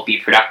might as well be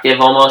productive,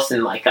 almost,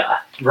 in like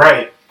a...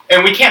 Right.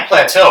 And we can't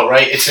plateau,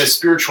 right? It's a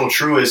spiritual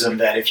truism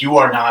that if you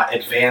are not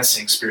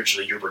advancing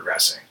spiritually, you're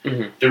regressing.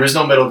 Mm-hmm. There is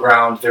no middle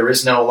ground. There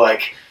is no,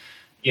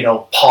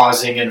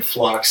 pausing in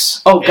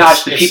flux. Oh,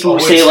 gosh, the people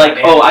who say,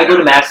 I go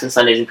to Mass on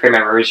Sundays and pray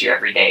my rosary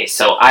every day,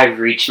 so I've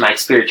reached my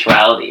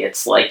spirituality.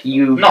 It's like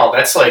you... No,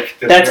 that's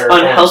that's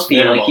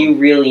unhealthy. Like, you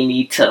really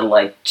need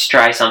to,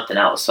 try something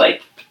else.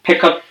 Like,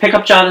 pick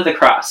up John of the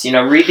Cross.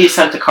 Read the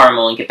Ascent to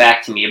Carmel and get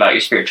back to me about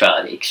your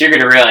spirituality. Because you're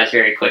going to realize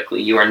very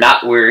quickly you are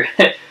not where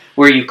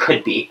you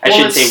could be. I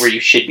shouldn't say where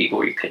you should be, but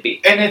where you could be.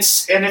 And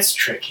it's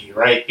tricky,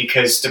 right?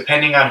 Because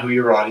depending on who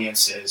your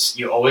audience is,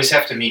 you always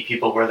have to meet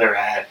people where they're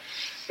at,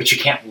 but you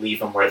can't leave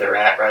them where they're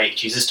at, right?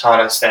 Jesus taught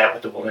us that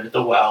with the woman at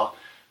the well.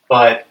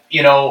 But,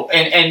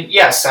 and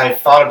yes, I've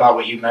thought about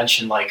what you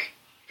mentioned,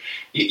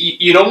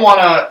 you don't want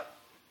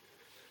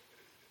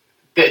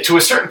to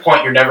a certain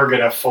point, you're never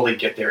going to fully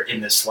get there in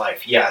this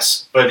life,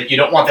 yes, but you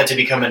don't want that to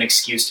become an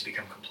excuse to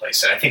become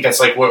complacent. I think that's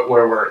where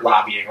we're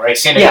lobbying, right?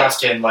 St.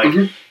 Augustine,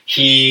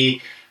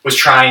 he was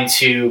trying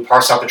to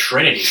parse out the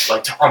Trinity,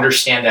 to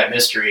understand that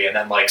mystery, and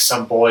then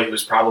some boy who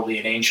was probably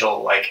an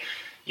angel,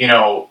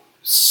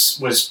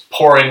 was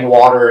pouring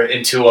water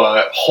into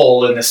a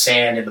hole in the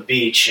sand in the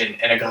beach, and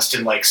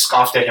Augustine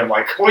scoffed at him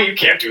well, you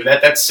can't do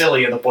that, that's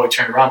silly. And the boy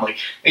turned around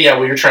yeah,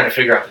 well, you're trying to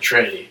figure out the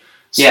Trinity,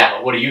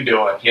 so what are you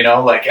doing? And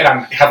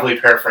I'm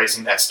heavily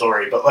paraphrasing that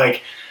story, but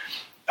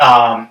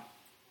I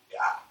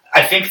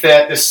think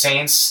that the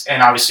saints,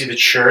 and obviously the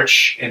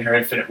Church in her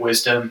infinite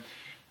wisdom,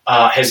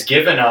 has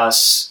given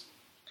us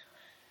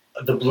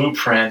the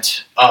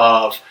blueprint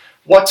of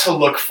what to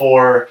look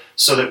for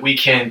so that we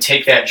can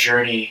take that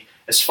journey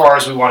as far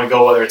as we want to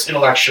go, whether it's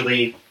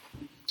intellectually.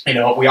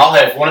 We all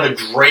have one of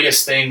the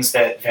greatest things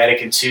that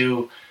Vatican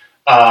II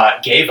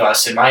gave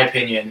us, in my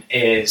opinion,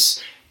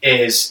 is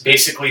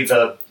basically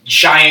the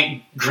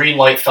giant green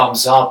light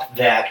thumbs up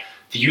that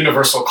the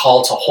universal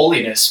call to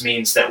holiness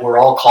means that we're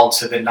all called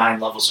to the 9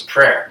 levels of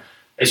prayer.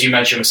 As you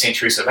mentioned with St.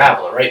 Teresa of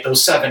Avila, right?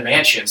 Those 7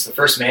 mansions. The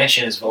first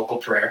mansion is vocal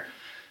prayer.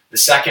 The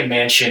second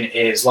mansion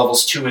is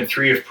levels 2 and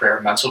 3 of prayer,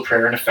 mental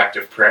prayer and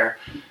effective prayer.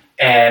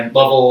 And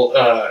level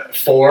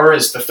 4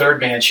 is the third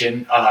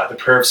mansion, the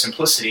prayer of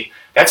simplicity.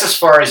 That's as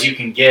far as you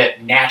can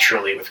get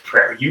naturally with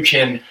prayer. You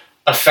can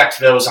affect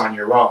those on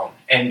your own.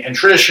 And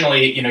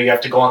traditionally, you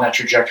have to go on that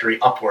trajectory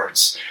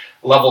upwards.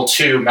 Level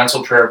 2,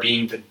 mental prayer,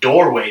 being the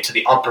doorway to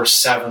the upper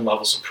 7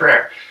 levels of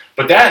prayer.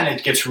 But then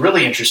it gets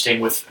really interesting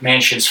with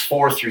mansions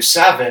 4 through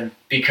 7,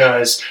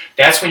 because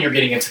that's when you're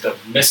getting into the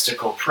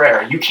mystical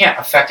prayer. You can't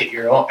affect it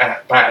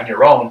on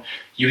your own.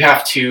 You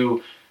have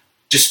to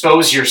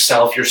dispose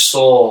yourself, your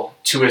soul,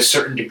 to a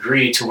certain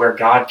degree to where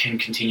God can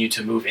continue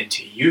to move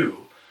into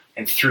you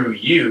and through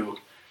you.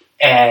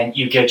 And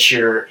you get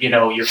your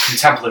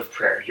contemplative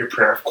prayer, your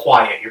prayer of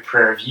quiet, your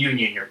prayer of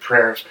union, your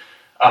prayer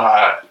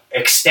of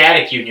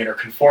ecstatic union or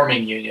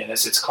conforming union,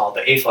 as it's called,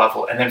 the 8th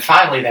level. And then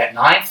finally, that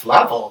 9th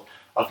level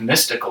of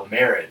mystical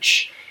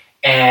marriage.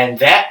 And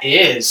that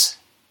is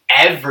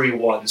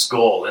everyone's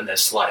goal in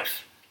this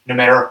life. No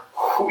matter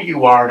who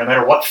you are, no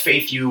matter what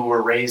faith you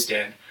were raised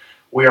in,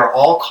 we are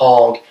all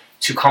called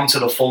to come to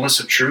the fullness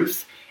of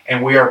truth,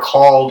 and we are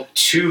called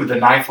to the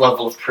 9th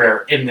level of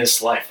prayer in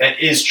this life. That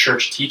is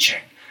church teaching.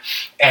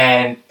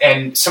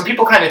 And some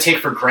people kind of take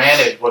for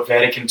granted what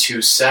Vatican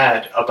II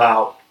said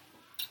about,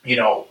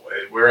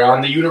 we're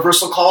on the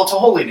universal call to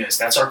holiness.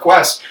 That's our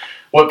quest.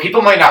 What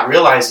people might not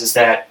realize is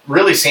that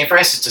really St.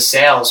 Francis de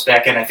Sales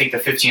back in, I think, the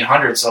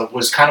 1500s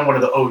was kind of one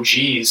of the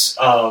OGs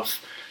of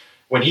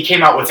when he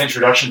came out with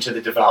Introduction to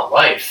the Devout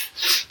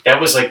Life. That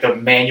was like the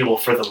manual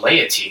for the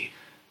laity.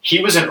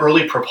 He was an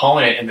early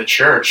proponent in the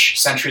church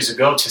centuries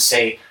ago to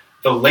say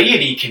the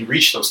laity can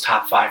reach those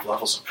top 5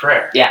 levels of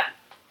prayer. Yeah.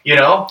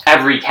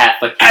 Every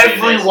Catholic can.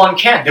 Everyone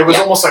can. There was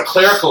almost a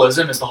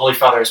clericalism, as the Holy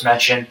Father has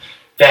mentioned,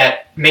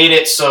 that made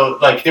it so,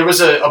 there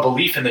was a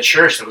belief in the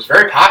church that was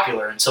very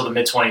popular until the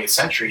mid-20th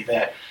century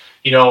that,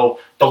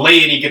 the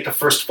laity get the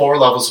first 4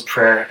 levels of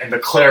prayer and the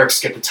clerics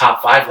get the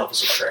top 5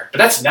 levels of prayer. But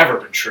that's never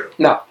been true.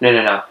 No.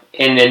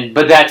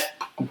 But that's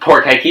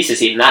poor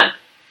catechesis even then.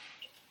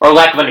 Or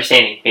lack of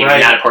understanding, maybe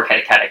not a poor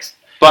catechetics.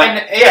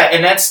 But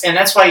and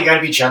that's why you got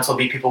to be gentle,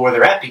 meet people where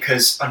they're at,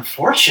 because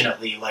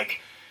unfortunately,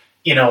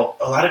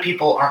 a lot of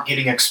people aren't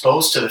getting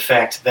exposed to the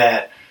fact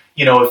that,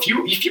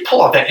 if you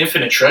pull out that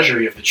infinite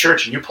treasury of the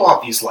church and you pull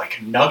out these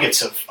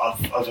nuggets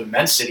of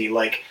immensity,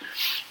 like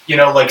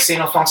St.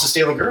 Alphonsus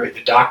de Liguori,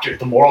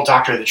 the moral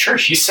doctor of the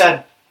church, he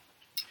said,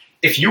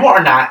 if you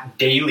are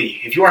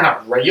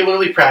not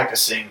regularly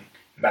practicing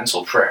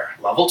mental prayer,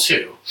 level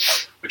 2,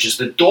 which is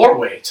the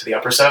doorway to the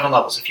upper 7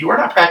 levels, if you are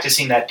not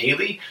practicing that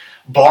daily,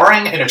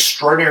 barring an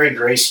extraordinary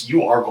grace,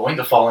 you are going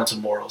to fall into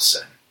mortal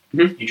sin.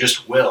 Mm-hmm. You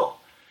just will.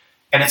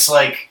 And it's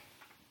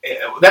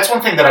that's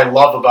one thing that I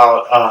love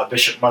about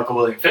Bishop Michael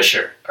William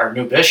Fisher, our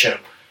new bishop.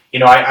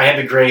 I had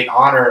the great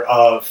honor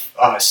of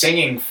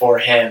singing for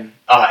him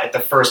at the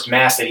first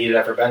Mass that he had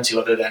ever been to,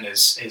 other than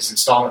his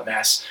installment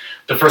Mass.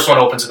 The first one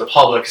open to the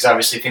public, because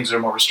obviously things were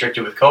more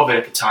restricted with COVID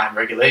at the time,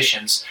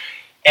 regulations.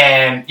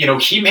 And,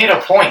 he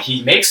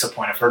makes a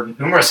point, I've heard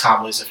numerous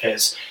homilies of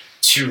his,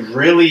 to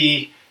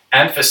really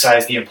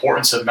emphasize the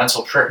importance of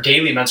mental prayer,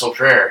 daily mental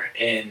prayer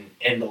in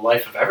the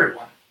life of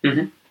everyone.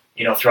 Mm-hmm.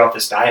 Throughout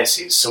this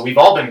diocese. So we've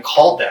all been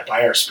called that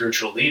by our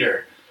spiritual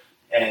leader,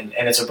 and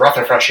it's a breath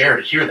of fresh air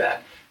to hear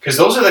that, because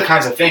those are the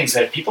kinds of things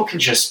that if people can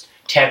just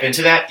tap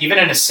into that, even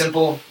in a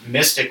simple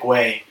mystic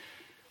way,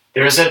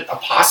 there's a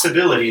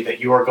possibility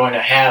that you are going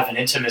to have an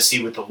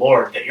intimacy with the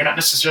Lord that you're not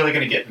necessarily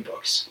going to get in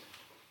books.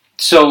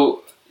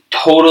 So,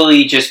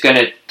 totally just going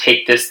to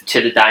take this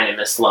to the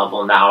dynamis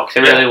level now,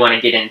 because I really want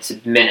to get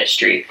into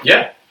ministry.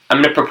 Yeah. I'm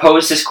going to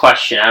propose this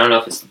question. I don't know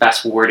if it's the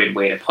best worded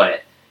way to put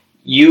it.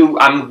 We're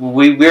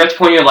at the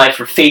point in your life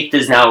where faith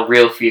is now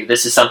real for you.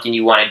 This is something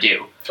you want to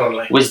do.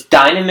 Totally. Was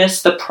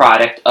dynamis the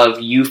product of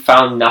you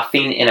found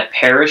nothing in a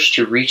parish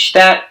to reach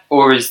that?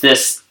 Or is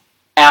this,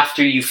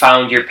 after you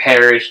found your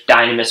parish,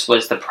 dynamis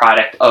was the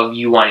product of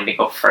you wanting to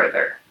go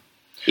further?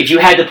 If you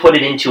had to put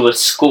it into a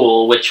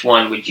school, which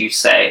one would you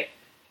say?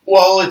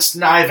 Well, it's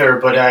neither,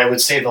 but I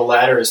would say the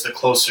latter is the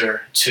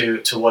closer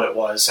to what it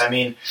was. I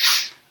mean,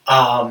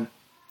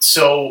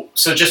 So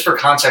just for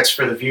context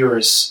for the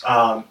viewers,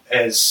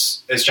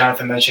 as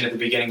Jonathan mentioned at the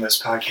beginning of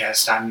this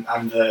podcast, I'm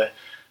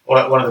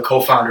one of the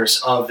co-founders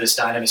of this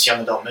Dynamis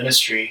Young Adult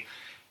Ministry,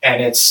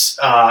 and it's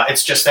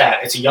just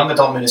that. It's a young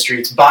adult ministry.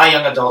 It's by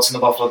young adults in the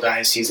Buffalo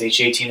Diocese,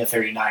 age 18 to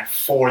 39,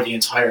 for the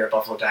entire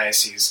Buffalo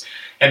Diocese.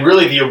 And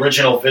really, the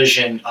original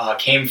vision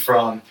came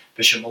from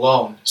Bishop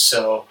Malone.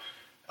 So,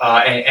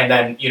 and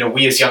then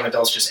we as young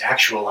adults just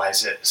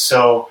actualize it.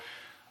 So.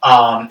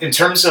 In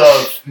terms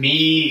of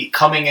me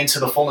coming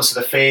into the fullness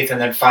of the faith and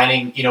then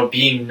finding,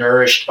 being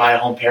nourished by a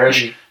home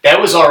parish,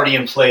 that was already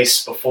in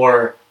place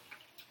before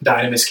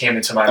Dynamis came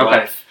into my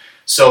life.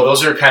 So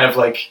those are kind of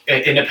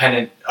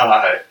independent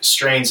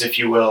strains, if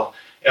you will,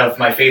 of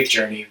my faith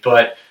journey.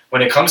 But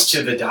when it comes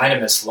to the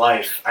Dynamis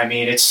life, I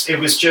mean, it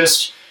was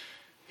just,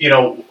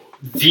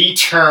 the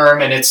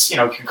term, and it's, you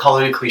can call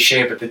it a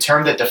cliche, but the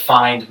term that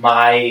defined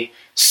my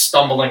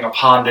stumbling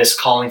upon this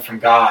calling from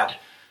God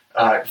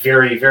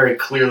very, very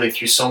clearly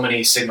through so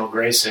many signal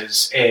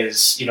graces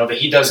is, that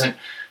he doesn't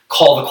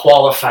call the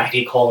qualified,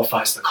 he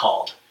qualifies the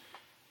called.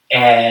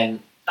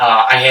 And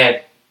I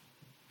had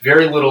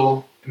very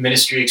little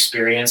ministry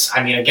experience.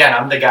 I mean, again,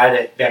 I'm the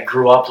guy that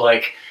grew up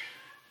punk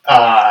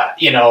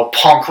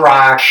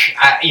rock.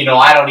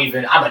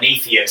 I'm an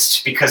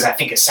atheist because I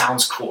think it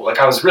sounds cool.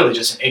 I was really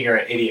just an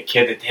ignorant idiot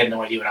kid that had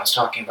no idea what I was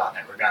talking about in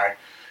that regard.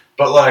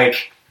 But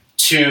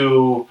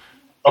you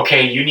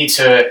need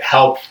to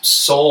help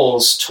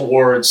souls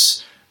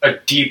towards a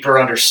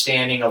deeper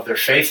understanding of their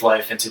faith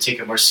life and to take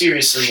it more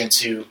seriously and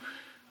to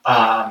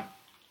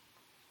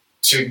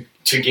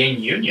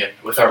gain union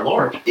with our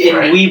Lord. And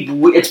right?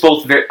 it's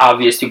both very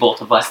obvious to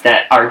both of us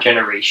that our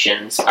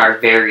generations are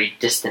very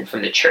distant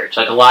from the church.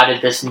 A lot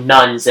of this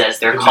nuns, as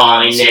they're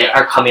calling it,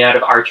 are coming out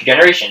of our two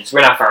generations.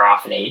 We're not far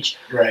off in age.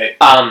 Right.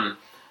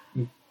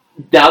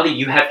 now that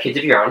you have kids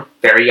of your own,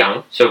 very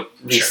young, so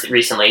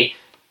recently,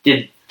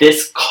 did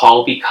this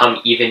call become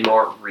even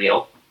more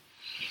real?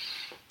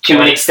 To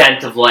an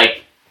extent of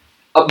like,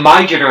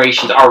 my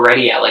generation's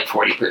already at like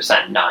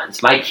 40%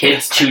 nuns. My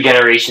kids 2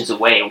 generations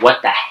away.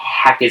 What the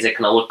heck is it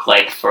going to look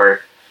like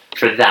for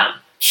them?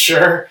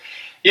 Sure.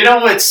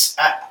 It's...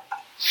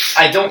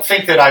 I don't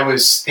think that I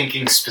was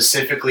thinking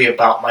specifically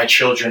about my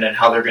children and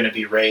how they're going to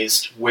be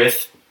raised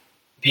with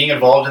being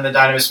involved in the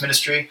Dynamis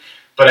ministry,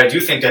 but I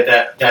do think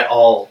that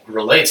all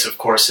relates, of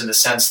course, in the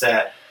sense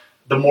that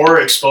the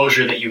more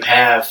exposure that you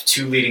have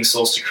to leading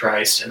souls to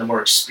Christ and the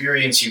more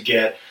experience you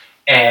get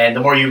and the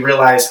more you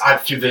realize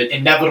through the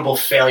inevitable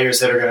failures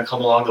that are going to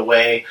come along the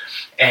way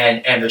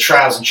and the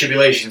trials and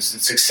tribulations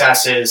and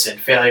successes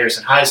and failures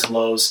and highs and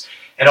lows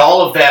and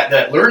all of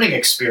that learning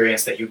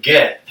experience that you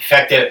get, the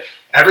fact that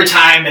every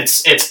time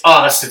it's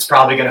us, it's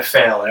probably going to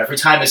fail. And every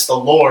time it's the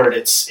Lord,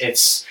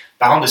 it's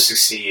bound to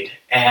succeed.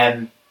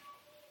 And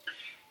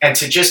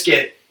to just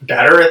get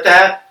better at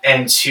that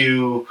and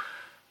to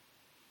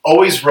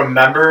always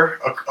remember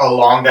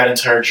along that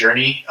entire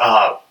journey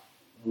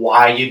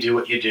why you do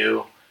what you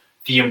do,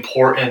 the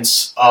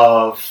importance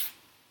of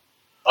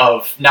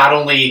not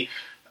only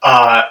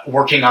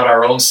working out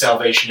our own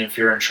salvation in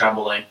fear and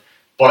trembling,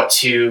 but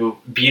to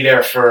be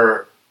there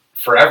for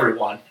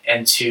everyone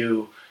and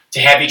to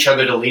have each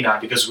other to lean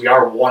on, because we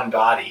are one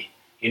body.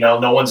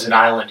 No one's an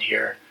island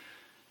here.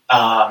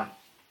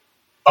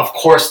 Of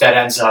course, that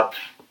ends up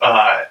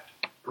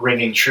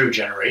ringing true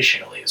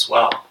generationally as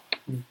well.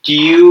 Do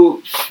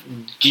you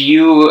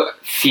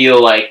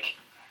feel like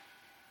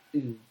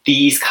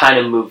these kind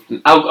of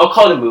movements, I'll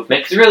call it a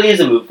movement, because it really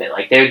is a movement.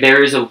 Like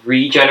there is a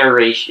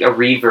regeneration, a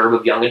reverb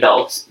of young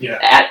adults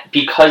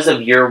because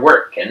of your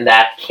work, and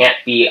that can't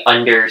be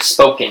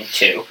underspoken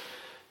to.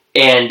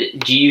 And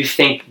do you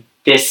think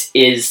this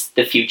is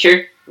the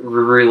future?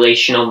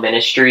 Relational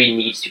ministry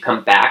needs to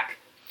come back.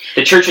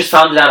 The church was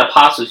founded on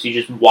apostles who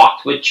just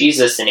walked with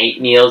Jesus and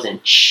ate meals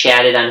and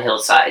chatted on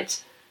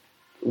hillsides.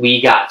 We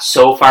got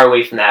so far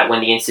away from that when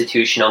the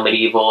institutional,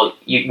 medieval,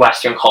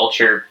 Western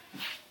culture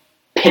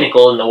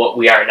pinnacle into what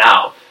we are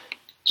now.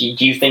 Do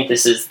you think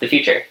this is the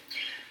future?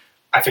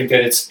 I think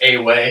that it's a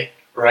way,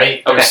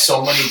 right? Okay. There's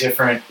so many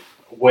different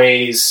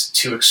ways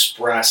to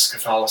express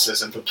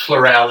Catholicism, the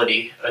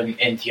plurality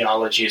in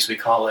theology, as we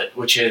call it,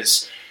 which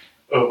is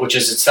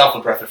itself a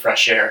breath of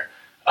fresh air.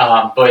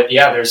 But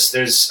yeah,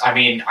 there's. I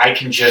mean, I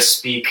can just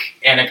speak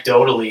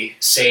anecdotally,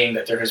 saying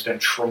that there has been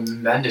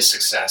tremendous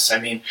success. I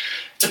mean,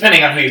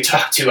 depending on who you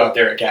talk to out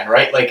there, again,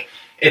 right? Like,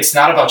 it's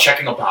not about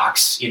checking a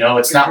box.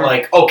 It's not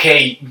like,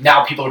 okay,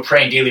 now people are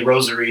praying daily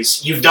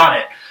rosaries. You've done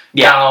it.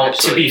 Yeah, now,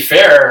 absolutely. To be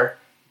fair,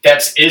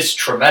 that is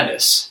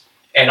tremendous.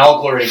 And all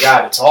glory to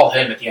God. It's all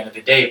Him at the end of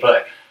the day.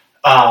 But,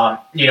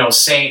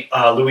 Saint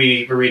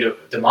Louis Marie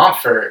de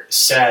Montfort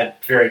said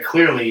very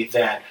clearly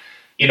that,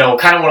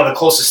 kind of one of the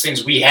closest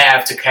things we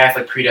have to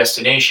Catholic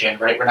predestination,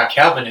 right? We're not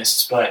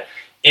Calvinists, but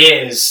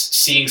is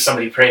seeing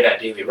somebody pray that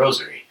daily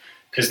rosary.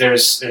 Because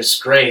there's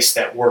grace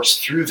that works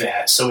through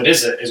that. So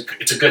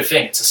it's a good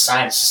thing. It's a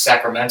sign. It's a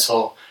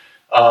sacramental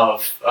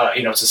of,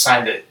 it's a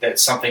sign that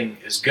something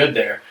is good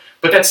there.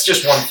 But that's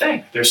just one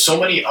thing. There's so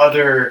many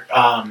other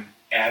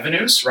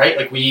avenues, right?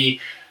 Like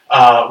we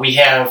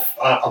have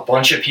a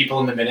bunch of people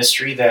in the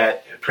ministry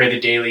that pray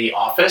the daily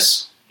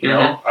office,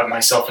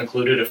 myself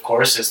included, of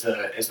course, as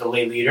the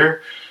lay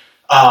leader.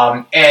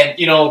 And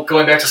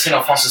going back to St.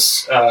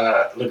 Alphonsus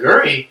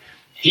Liguori,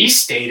 he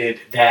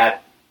stated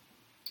that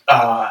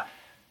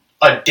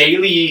a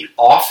daily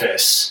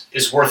office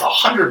is worth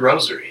 100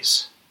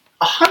 rosaries.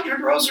 100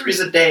 rosaries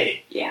a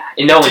day. Yeah,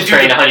 and no one's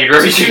praying 100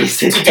 rosaries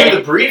to a day. do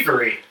the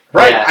breviary.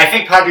 Right, Yeah. I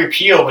think Padre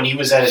Pio, when he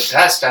was at his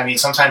best, I mean,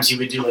 sometimes he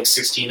would do like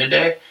 16 a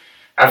day.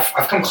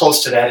 I've come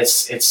close to that.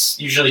 It's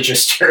usually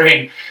just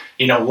during,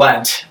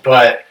 Lent,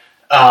 but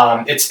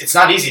it's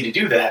not easy to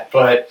do that.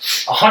 But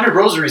 100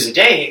 rosaries a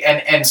day,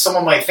 and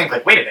someone might think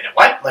like, wait a minute,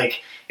 what?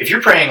 Like, if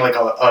you're praying like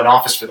an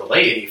office for the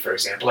laity, for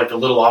example, like the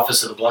Little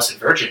Office of the Blessed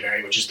Virgin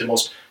Mary, which is the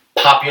most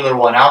popular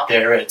one out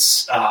there,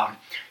 it's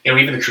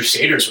even the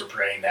Crusaders were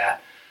praying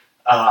that.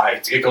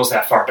 It goes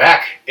that far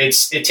back.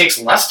 It takes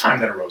less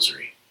time than a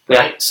rosary.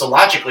 Right? Yeah. So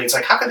logically, it's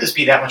like, how could this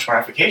be that much more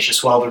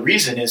efficacious? Well, the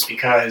reason is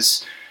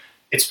because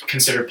it's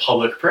considered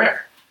public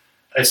prayer.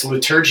 It's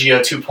Liturgia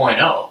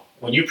 2.0.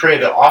 When you pray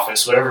the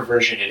office, whatever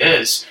version it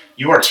is,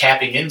 you are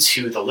tapping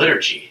into the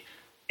liturgy.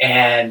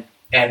 And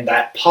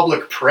that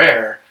public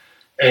prayer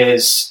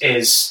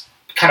is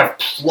kind of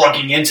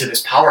plugging into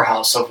this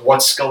powerhouse of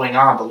what's going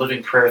on, the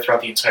living prayer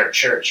throughout the entire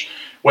church.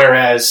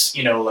 Whereas,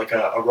 like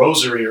a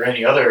rosary or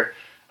any other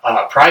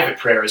private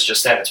prayer is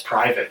just that, it's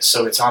private,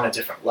 so it's on a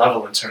different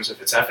level in terms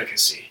of its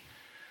efficacy.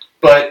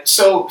 But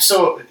so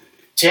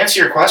to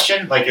answer your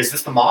question, like, is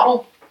this the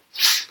model?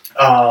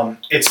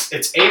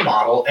 It's a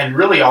model, and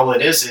really all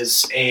it is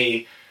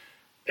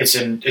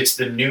it's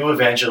the new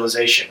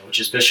evangelization, which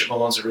is Bishop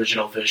Malone's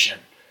original vision.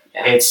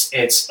 Yeah.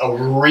 It's a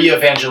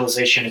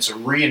re-evangelization. It's a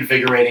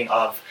reinvigorating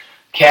of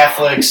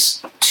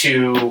Catholics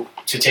to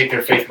take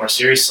their faith more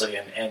seriously,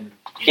 and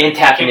And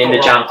tapping Can't go into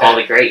wrong John with Paul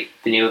that. the Great,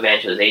 the new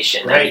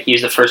evangelization. I Right. mean, he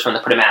was the first one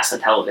to put a mass on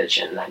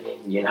television. I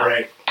mean,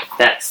 Right.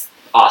 that's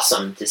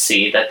awesome to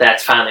see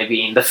that's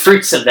finally the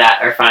fruits of that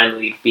are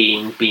finally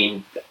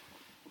being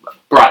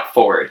brought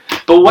forward.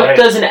 But what Right.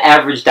 does an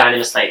average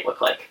Dynamis night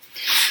look like?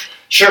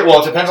 Sure.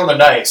 Well, it depends on the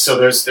night. So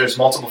there's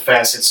multiple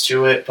facets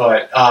to it,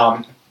 but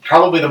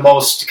probably the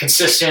most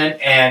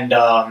consistent and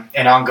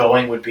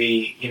ongoing would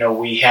be,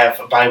 we have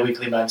a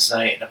bi-weekly men's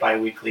night and a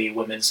bi-weekly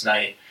women's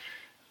night,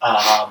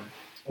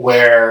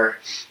 where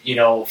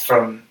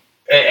from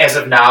as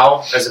of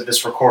now, as of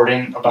this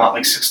recording, about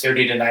like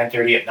 6:30 to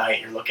 9:30 at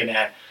night, you're looking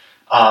at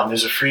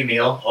there's a free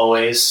meal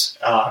always,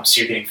 so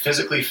you're getting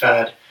physically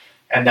fed,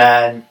 and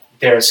then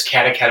there's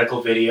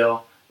catechetical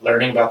video,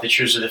 learning about the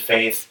truths of the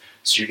faith.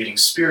 So you're getting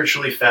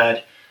spiritually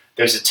fed.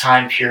 There's a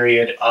time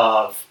period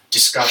of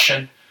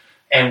discussion,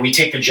 and we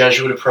take the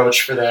Jesuit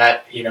approach for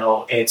that.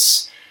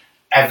 It's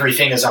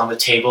everything is on the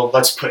table.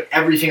 Let's put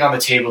everything on the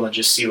table and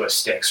just see what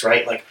sticks,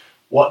 right? Like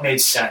what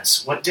made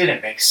sense, what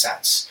didn't make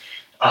sense.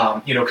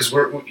 Because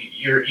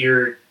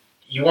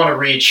you want to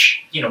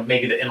reach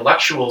maybe the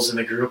intellectuals in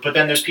the group, but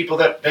then there's people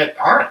that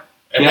aren't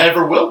and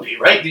never will be,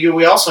 right?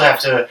 We also have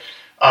to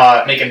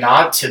make a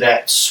nod to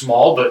that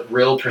small but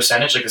real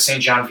percentage, like the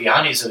St. John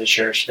Vianney's of the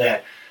church,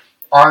 that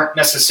aren't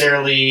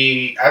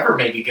necessarily ever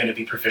maybe going to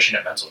be proficient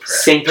at mental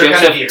prayer. They're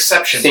kind of the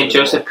exception. St.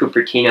 Joseph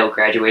Cupertino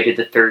graduated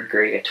the 3rd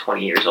grade at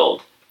 20 years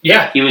old.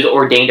 Yeah. He was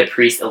ordained a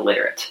priest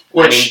illiterate.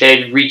 Let's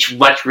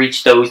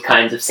reach those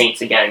kinds of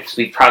saints again, because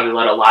we've probably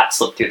let a lot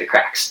slip through the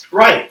cracks.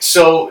 Right.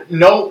 So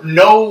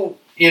no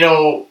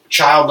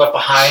child left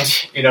behind,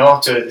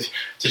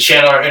 to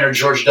channel our inner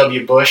George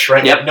W. Bush,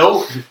 right? Yep.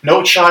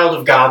 No child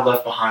of God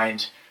left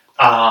behind.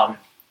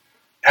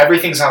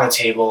 Everything's on the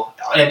table,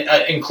 and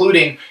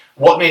including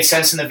what made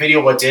sense in the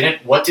video, what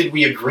didn't, what did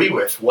we agree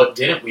with, what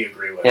didn't we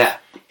agree with. Yeah.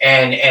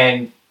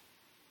 And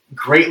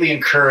greatly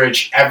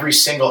encourage every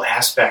single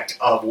aspect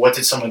of what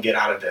did someone get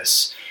out of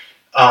this.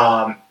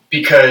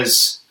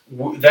 Because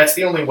that's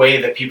the only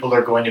way that people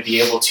are going to be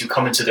able to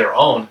come into their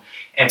own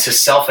and to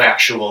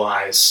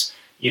self-actualize,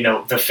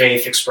 the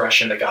faith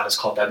expression that God has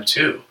called them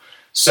to.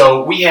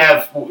 So we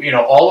have,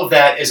 all of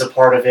that is a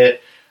part of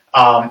it.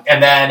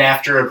 And then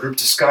after a group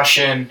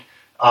discussion,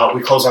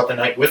 we close out the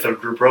night with a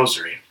group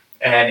rosary.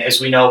 And as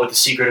we know with the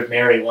Secret of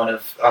Mary, one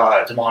of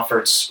de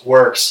Montfort's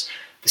works,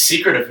 the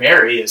Secret of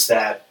Mary is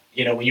that,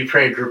 when you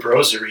pray a group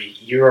rosary,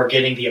 you are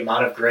getting the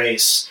amount of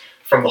grace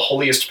from the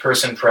holiest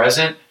person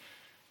present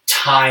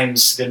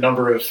times the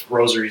number of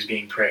rosaries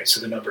being prayed, so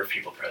the number of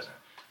people present.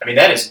 I mean,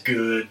 that is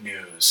good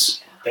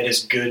news. That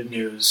is good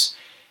news.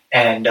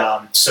 And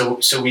so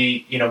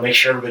we, make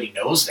sure everybody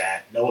knows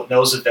that,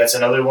 knows that that's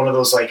another one of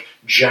those like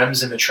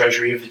gems in the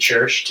treasury of the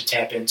church to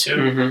tap into.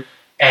 Mm-hmm.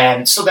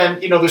 And so then,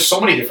 there's so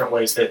many different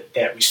ways that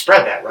we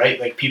spread that, right?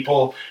 Like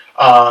people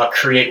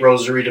create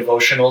rosary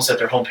devotionals at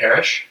their home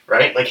parish,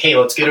 right? Like, hey,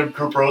 let's get a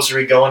group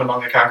rosary going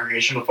among the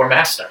congregation before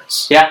Mass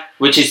starts. Yeah,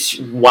 which is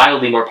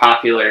wildly more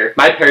popular.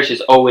 My parish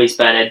has always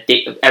been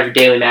every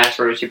daily Mass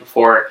rosary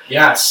before.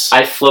 Yes.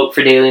 I float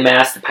for daily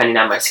Mass depending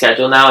on my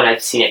schedule now, and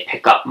I've seen it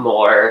pick up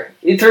more.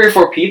 3 or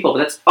 4 people, but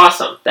that's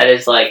awesome. That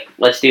is like,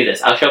 let's do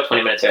this. I'll show up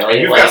 20 minutes early.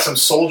 And you've got some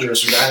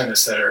soldiers from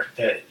Dynamis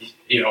that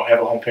have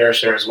a home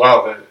parish there as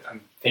well. That I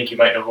think you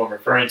might know who I'm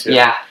referring to.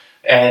 Yeah.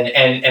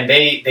 And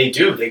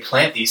they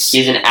plant these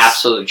seeds. He's an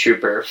absolute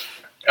trooper.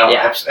 Oh,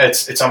 yeah.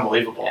 It's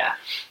unbelievable. Yeah.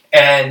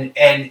 And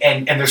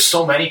there's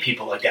so many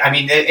people like that. I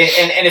mean,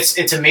 and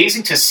it's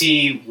amazing to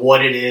see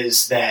what it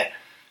is that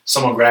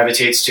someone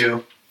gravitates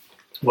to,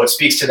 what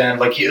speaks to them.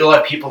 Like you'll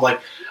have people like,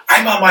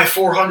 I'm on my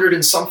 400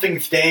 and something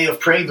day of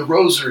praying the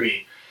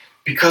rosary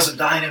because of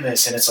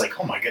Dynamis, and it's like,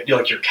 oh my god,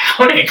 you're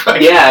counting.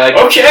 Like, yeah. Like,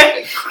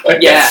 okay.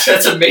 Like, yeah.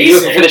 That's amazing.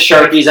 You look for the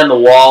Sharpies on the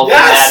wall.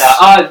 Yes.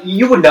 That,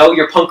 you would know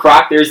your punk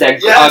rock. There's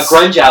that Yes.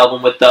 grunge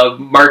album with the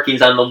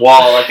markings on the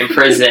wall, like in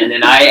prison,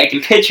 and I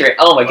can picture it.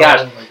 Oh my gosh.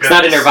 Oh my It's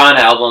not a goodness. Nirvana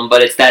album,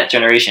 but it's that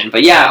generation.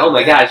 But yeah, oh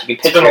my gosh, you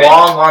can It's picture been a it.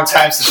 long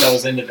time since I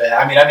was into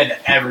that. I mean, I'm into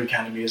every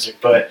kind of music,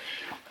 but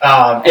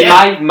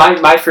And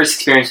my first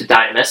experience with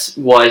Dynamis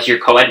was your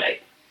co-ed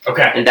night.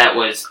 Okay. And that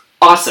was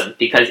awesome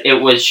because it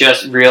was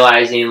just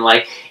realizing,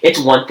 like, it's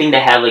one thing to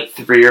have, like,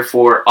 3 or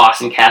 4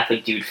 awesome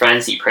Catholic dude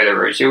friends that you pray the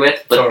rosary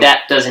with, but Totally.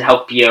 that doesn't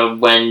help you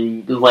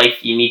when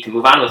you need to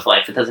move on with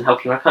life. It doesn't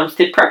help you when it comes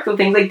to practical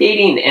things like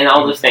dating and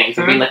all those things.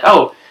 And being like,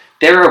 oh,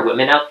 there are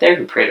women out there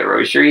who pray the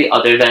rosary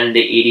other than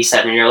the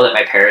 87-year-old at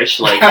my parish.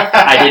 Like,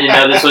 I didn't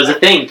know this was a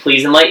thing.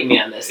 Please enlighten me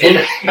on this.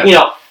 And,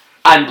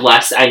 I'm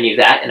blessed. I knew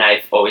that, and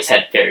I've always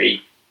had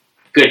very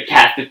good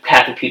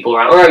Catholic people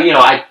around. Or,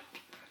 I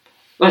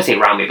wouldn't say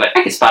around me, but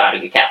I could spot out a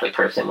good Catholic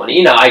person when,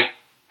 I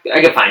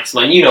could find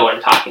someone, you know what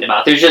I'm talking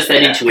about. There's just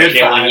that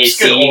intuition when you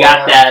see, you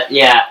got that,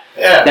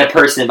 that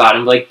person about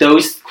him. Like,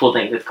 those cool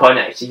things with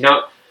co-nights.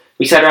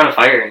 We sat around a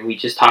fire and we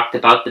just talked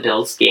about the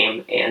Bills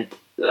game, and,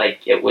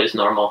 like, it was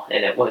normal.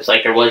 And it was,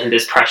 like, there wasn't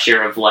this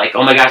pressure of, like,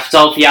 oh my gosh, it's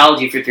all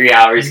theology for 3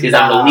 hours because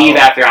I'm going to leave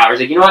after hours.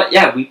 Like, you know what?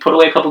 Yeah, we put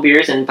away a couple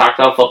beers and talked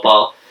about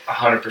football.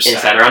 100%. And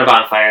sat around a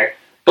bonfire.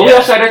 But we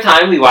also had our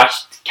time. We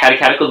watched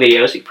catechetical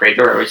videos. We prayed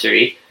the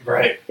rosary.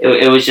 Right.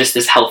 It was just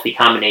this healthy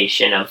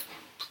combination of,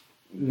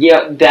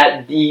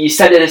 that you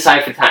set it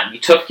aside for time. You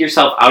took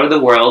yourself out of the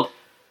world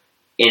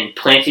and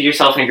planted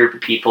yourself in a group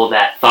of people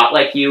that thought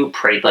like you,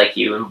 prayed like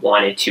you, and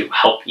wanted to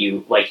help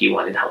you like you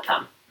wanted to help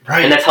them.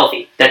 Right. And that's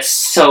healthy. That's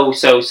so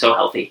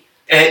healthy.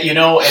 And,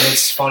 and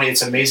it's funny,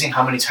 it's amazing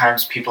how many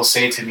times people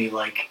say to me,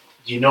 like,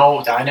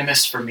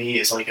 Dynamis for me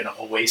is like an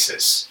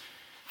oasis.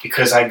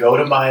 Because I go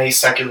to my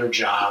secular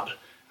job,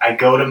 I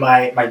go to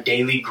my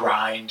daily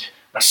grind,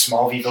 my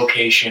small V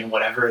vocation,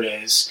 whatever it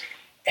is,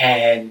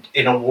 and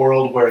in a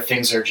world where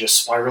things are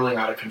just spiraling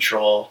out of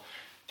control,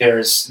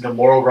 there's the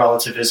moral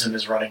relativism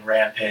is running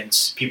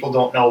rampant. People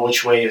don't know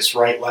which way is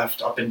right,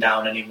 left, up, and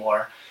down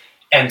anymore.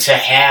 And to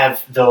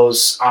have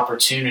those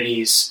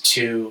opportunities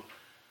to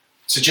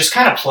just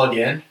kind of plug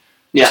in,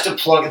 just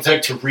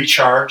to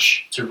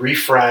recharge, to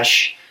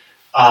refresh,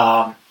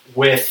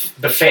 with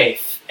the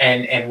faith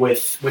and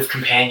with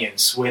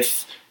companions,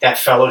 with that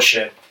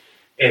fellowship,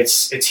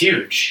 it's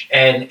huge.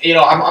 And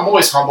I'm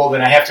always humbled,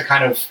 and I have to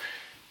kind of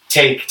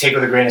take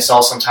with a grain of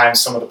salt sometimes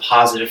some of the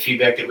positive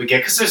feedback that we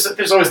get, because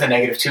there's always the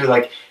negative too.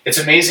 Like, it's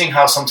amazing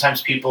how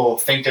sometimes people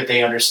think that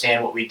they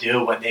understand what we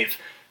do when they've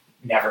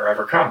never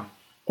ever come,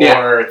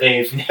 or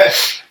they've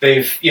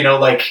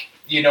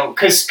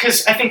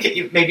because I think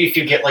that maybe if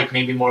you get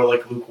maybe more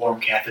lukewarm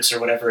Catholics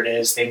or whatever it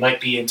is, they might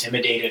be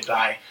intimidated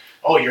by,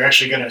 oh, you're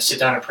actually going to sit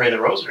down and pray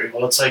the rosary.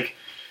 Well, it's like,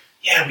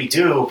 yeah, we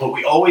do, but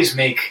we always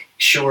make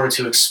sure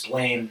to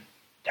explain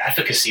the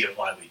efficacy of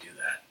why we do that.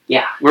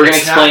 Yeah, we're going to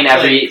explain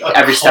every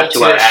step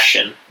to our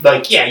action.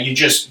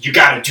 You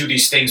got to do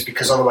these things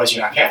because otherwise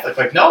you're not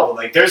Catholic. No,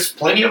 there's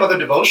plenty of other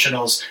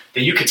devotionals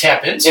that you could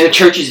tap into. And the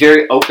church is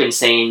very open,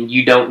 saying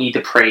you don't need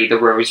to pray the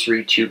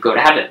rosary to go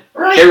to heaven.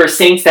 Right. There are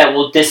saints that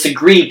will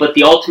disagree, but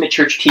the ultimate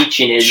church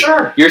teaching is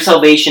your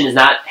salvation does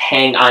not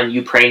hang on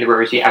you praying the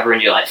rosary ever in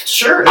your life.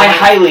 Sure. I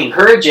highly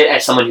encourage it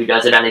as someone who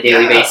does it on a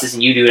daily basis,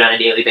 and you do it on a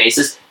daily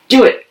basis.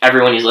 Do it.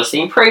 Everyone who's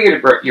listening, pray your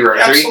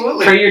rosary,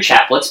 Absolutely. Pray your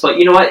chaplets, but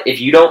you know what?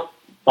 If you don't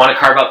want to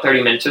carve out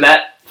 30 minutes for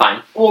that, fine.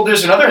 Well,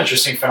 there's another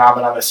interesting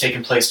phenomenon that's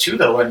taking place too,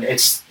 though, and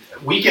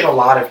we get a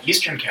lot of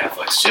Eastern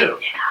Catholics too.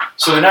 Yeah.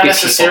 So they're not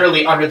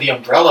necessarily under the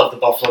umbrella of the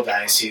Buffalo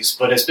Diocese,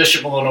 but as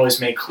Bishop Malone always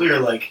made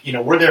clear,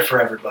 we're there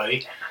for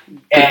everybody.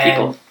 Good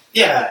people.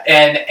 Yeah,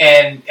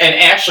 and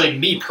actually,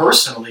 me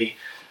personally,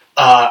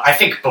 I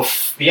think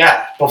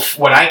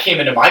when I came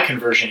into my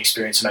conversion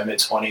experience in my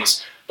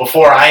mid-20s,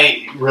 before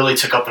I really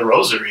took up the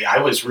rosary, I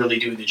was really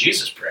doing the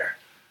Jesus prayer.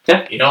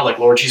 Yeah.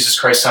 Lord Jesus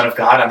Christ, Son of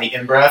God, on the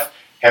in-breath,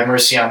 have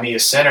mercy on me, a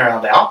sinner,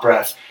 on the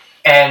out-breath.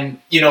 And,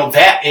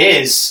 that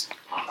is,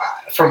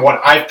 from what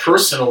I've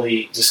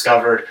personally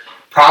discovered,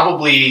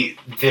 probably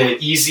the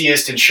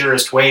easiest and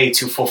surest way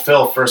to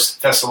fulfill 1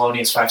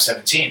 Thessalonians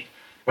 5:17,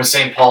 when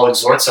St. Paul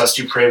exhorts us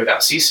to pray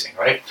without ceasing,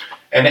 right?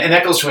 And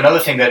that goes to another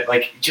thing that,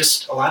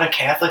 just a lot of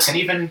Catholics and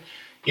even,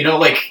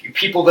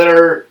 people that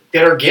are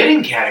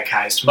getting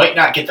catechized might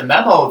not get the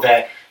memo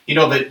that,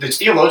 the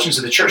theologians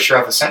of the church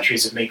throughout the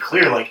centuries have made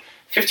clear,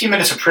 15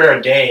 minutes of prayer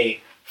a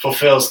day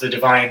fulfills the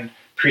divine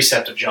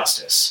precept of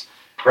justice,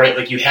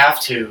 right? You have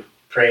to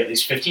pray at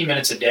least 15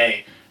 minutes a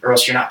day, or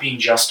else you're not being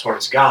just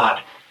towards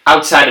God.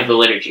 Outside of the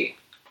liturgy.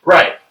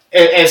 Right.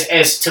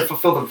 As to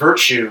fulfill the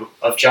virtue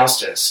of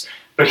justice.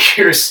 But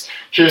here's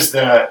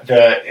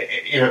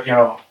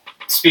the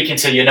speaking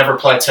to you never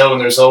plateau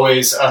and there's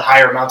always a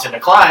higher mountain to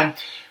climb.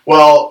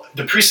 Well,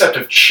 the precept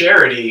of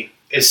charity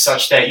is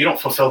such that you don't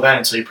fulfill that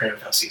until you pray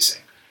without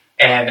ceasing.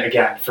 And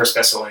again, 1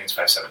 Thessalonians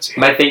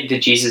 5:17. The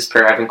Jesus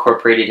prayer I've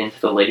incorporated into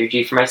the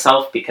liturgy for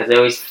myself because I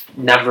always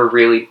never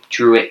really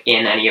drew it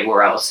in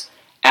anywhere else.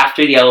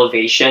 After the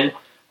elevation,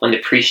 when the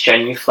priest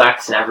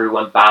genuflects and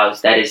everyone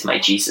bows, that is my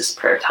Jesus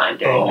prayer time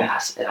during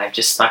Mass. And I've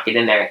just snuck it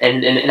in there.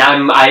 And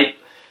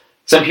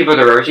some people at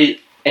the rosary,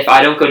 if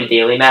I don't go to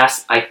daily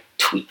Mass, I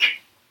tweak.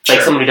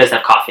 Like someone who doesn't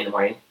have coffee in the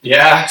morning.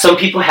 Yeah. Some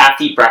people have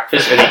to eat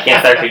breakfast or they can't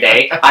start their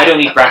day. I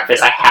don't eat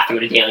breakfast. I have to go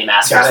to daily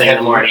Mass first thing in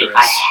the morning.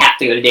 I have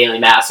to go to daily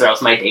Mass or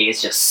else my day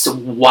is just so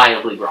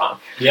wildly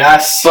wrong.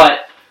 Yes.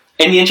 But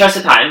in the interest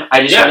of time,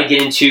 I just want to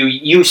get into...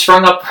 You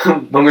sprung up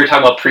when we were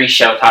talking about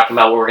pre-show, talking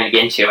about what we're going to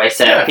get into. I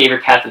said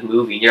favorite Catholic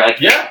movie, and you're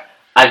like,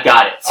 I've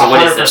got it. So 100%.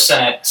 What is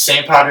it?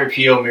 St. Padre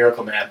Pio,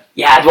 Miracle Man.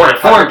 Yeah,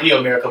 it's Padre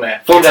Pio, Miracle Man.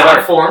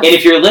 Form.org. And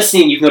if you're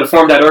listening, you can go to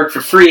form.org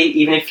for free.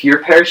 Even if your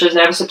parish doesn't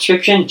have a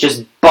subscription,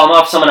 just bum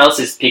off someone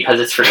else's because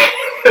it's free.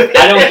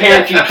 I don't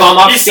care if you bum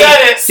off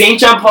St.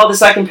 John Paul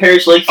II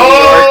Parish, Lakeview, New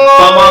York.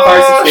 Bum off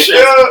our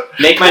subscription.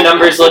 Make my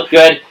numbers look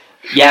good.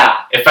 Yeah.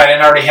 If I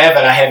didn't already have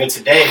it, I have it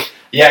today.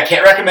 Yeah,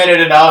 can't recommend it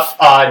enough.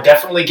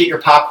 Definitely get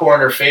your popcorn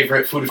or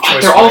favorite food of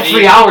choice. They're all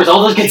 3 hours.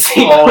 All those get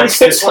seen.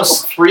 This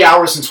one's 3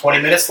 hours and 20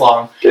 minutes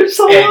long. It's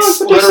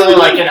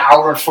literally an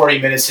hour and 40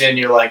 minutes in.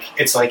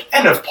 It's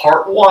end of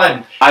part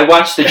 1. I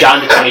watched the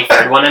John the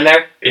 23rd one in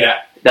there.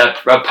 Yeah. The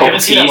Pope I haven't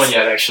seen that one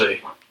yet,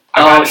 actually.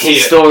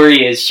 His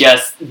story is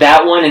just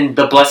that one and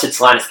the Blessed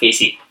Solanus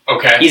Casey.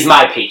 Okay. He's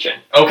my patron.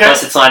 Okay.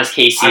 Plus, it's Linus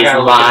Casey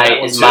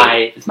is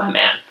my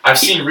man. I've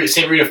seen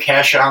St. Rita of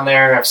Cash on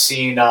there. I've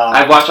seen.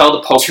 I've watched all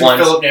the Pope 2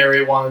 ones. Philip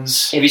Neri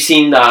ones. Have you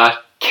seen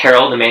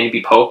Carol, the Man to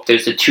Be Pope?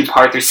 There's a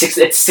 2-part. It's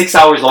 6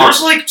 hours long.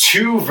 There's like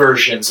 2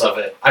 versions of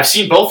it. I've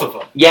seen both of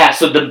them. Yeah,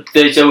 so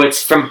so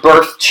it's from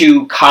birth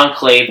to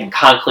conclave and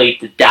conclave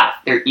to death.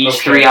 They're each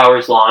 3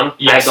 hours long.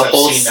 Yes, I have the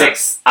whole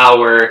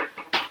 6-hour.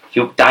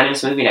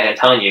 Dynamis movie night. I'm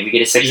telling you, we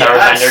get a 6-hour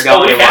bender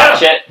going and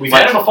watch it. We've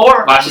had it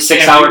before. Watch a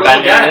 6-hour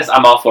bender.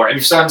 I'm all for it.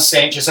 We've done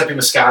Saint Giuseppe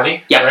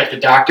Mascati, yeah, right? The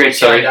doctor, great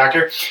story.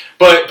 Doctor.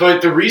 But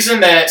the reason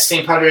that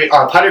Saint Padre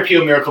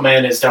Pio Miracle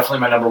Man is definitely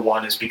my number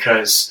one is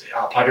because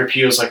Padre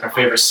Pio is like my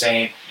favorite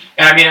saint,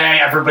 and I mean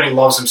everybody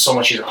loves him so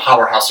much. He's a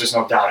powerhouse. There's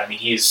no doubt. I mean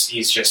he's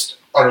just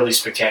utterly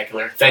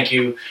spectacular. Thank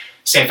you,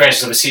 Saint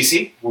Francis of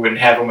Assisi. We wouldn't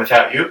have him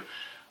without you.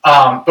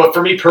 But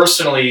for me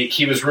personally,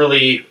 he was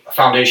really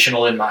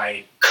foundational in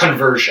my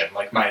conversion,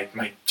 like my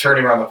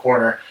turning around the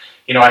corner.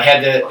 You know, I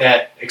had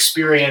that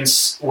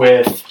experience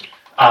with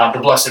the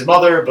Blessed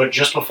Mother, but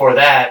just before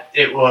that,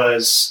 it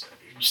was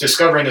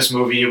discovering this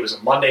movie. It was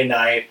a Monday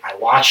night. I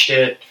watched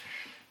it,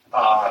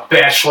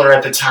 bachelor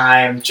at the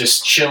time,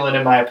 just chilling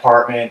in my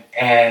apartment,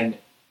 and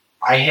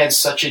I had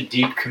such a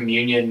deep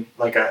communion,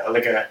 like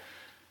a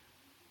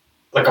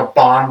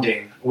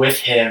bonding with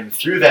him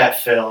through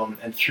that film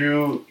and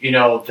through, you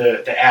know,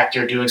 the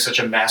actor doing such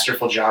a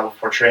masterful job of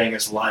portraying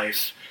his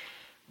life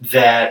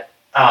that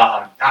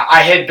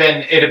it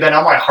had been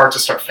on my heart to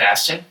start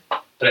fasting,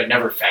 but I'd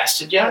never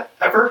fasted yet,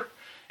 ever.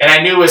 And I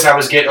knew as I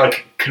was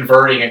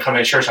converting and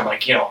coming to church, I'm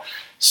like, you know,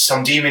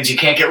 some demons you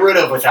can't get rid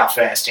of without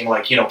fasting,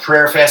 like, you know,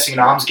 prayer, fasting,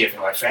 and almsgiving,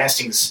 like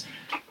fasting's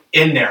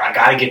in there. I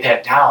got to get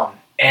that down.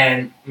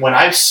 And when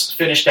I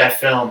finished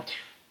that film,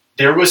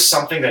 there was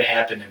something that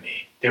happened to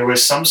me. There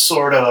was some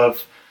sort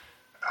of,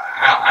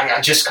 I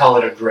just call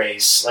it a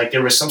grace. Like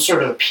there was some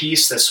sort of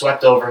peace that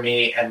swept over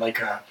me and like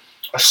a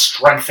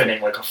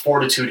strengthening, like a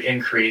fortitude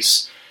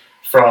increase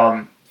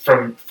from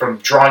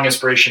drawing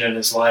inspiration in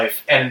his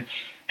life. And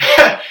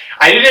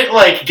I didn't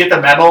like get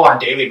the memo on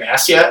daily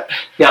mass yet.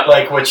 Yeah.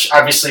 Like, which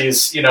obviously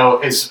is, you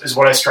know, is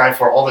what I strive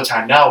for all the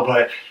time now.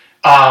 But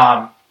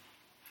I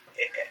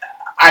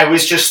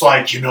was just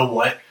like, you know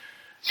what?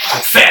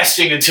 I'm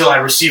fasting until I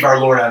receive our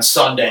Lord on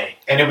Sunday.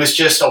 And it was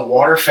just a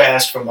water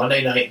fast from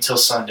Monday night until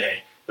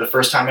Sunday. The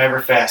first time I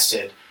ever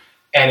fasted.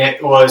 And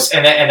it was,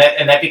 and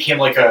that became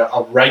like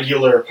a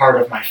regular part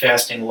of my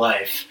fasting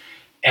life,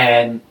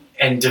 and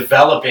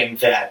developing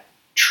that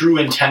true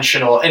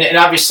intentional, and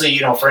obviously,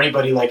 you know, for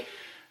anybody, like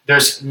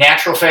there's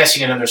natural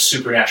fasting and then there's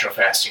supernatural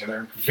fasting, and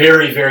they're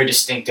very, very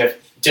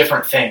distinctive,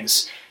 different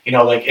things. You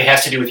know, like it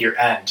has to do with your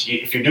end.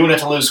 If you're doing it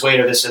to lose weight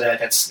or this or that,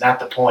 that's not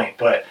the point.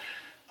 But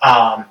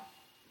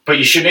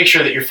you should make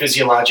sure that you're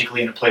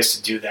physiologically in a place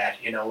to do that.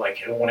 You know,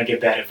 like I don't want to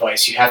give bad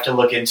advice. You have to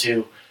look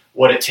into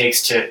what it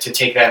takes to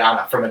take that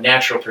on from a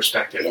natural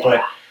perspective. Yeah.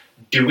 But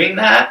doing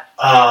that,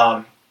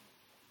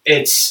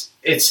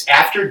 it's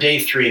after day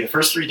 3. The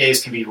first 3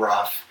 days can be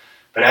rough,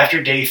 but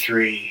after day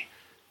 3,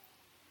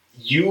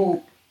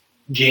 you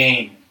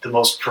gain the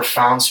most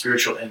profound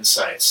spiritual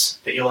insights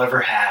that you'll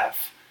ever have.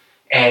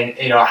 And,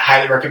 you know, I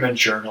highly recommend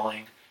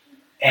journaling.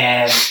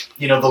 And,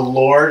 you know, the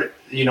Lord,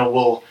 you know,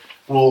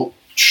 will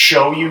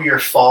show you your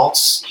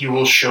faults. He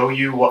will show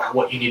you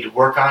what you need to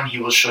work on. He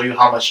will show you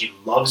how much He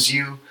loves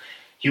you.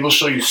 He will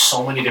show you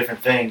so many different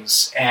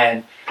things.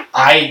 And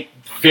I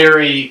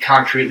very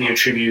concretely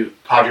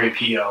attribute Padre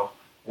Pio,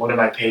 one of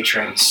my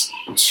patrons,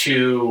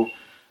 to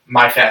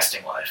my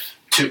fasting life,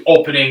 to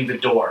opening the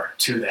door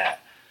to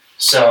that.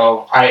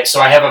 So I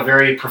have a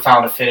very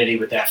profound affinity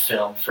with that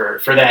film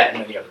for that and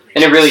many other reasons.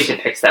 And it really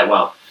depicts that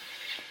well,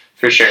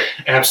 for sure.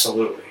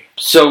 Absolutely.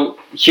 So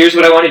here's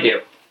what I want to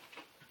do.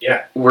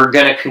 Yeah. We're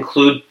going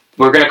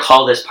to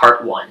call this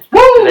part 1. Woo!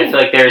 I feel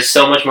like there's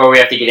so much more we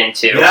have to get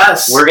into.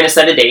 Yes. We're going to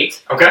set a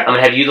date. Okay. I'm going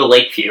to have you the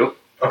Lakeview.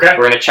 Okay.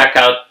 We're going to check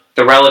out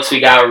the relics we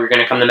got. We're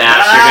going to come to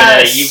Mass.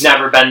 Yes. You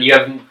haven't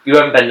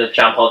been to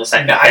John Paul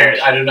II. No,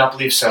 I do not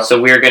believe so.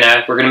 So we're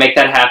gonna make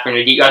that happen. We're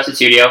going to get you out to the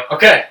studio.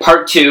 Okay.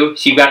 Part 2.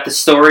 So you've got the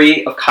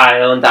story of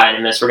Kyle and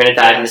Dynamis. We're going to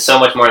dive into so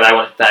much more that I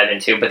want to dive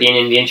into. But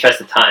in the interest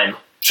of time,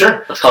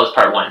 sure. Let's call this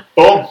part 1.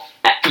 Boom.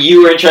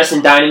 You are interested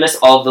in Dynamis,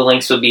 all of the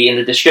links will be in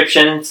the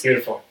description.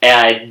 Beautiful.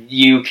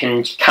 You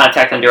can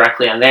contact them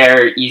directly on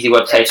there, easy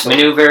website to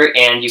maneuver,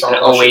 and you can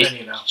always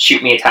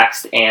shoot me a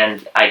text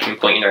and I can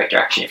point you in the right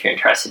direction if you're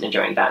interested in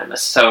joining Dynamis.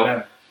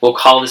 So we'll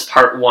call this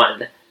part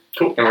 1.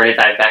 Cool. And we're going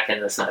to dive back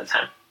into this another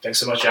time. Thanks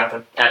so much,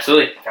 Jonathan.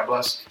 Absolutely. God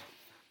bless.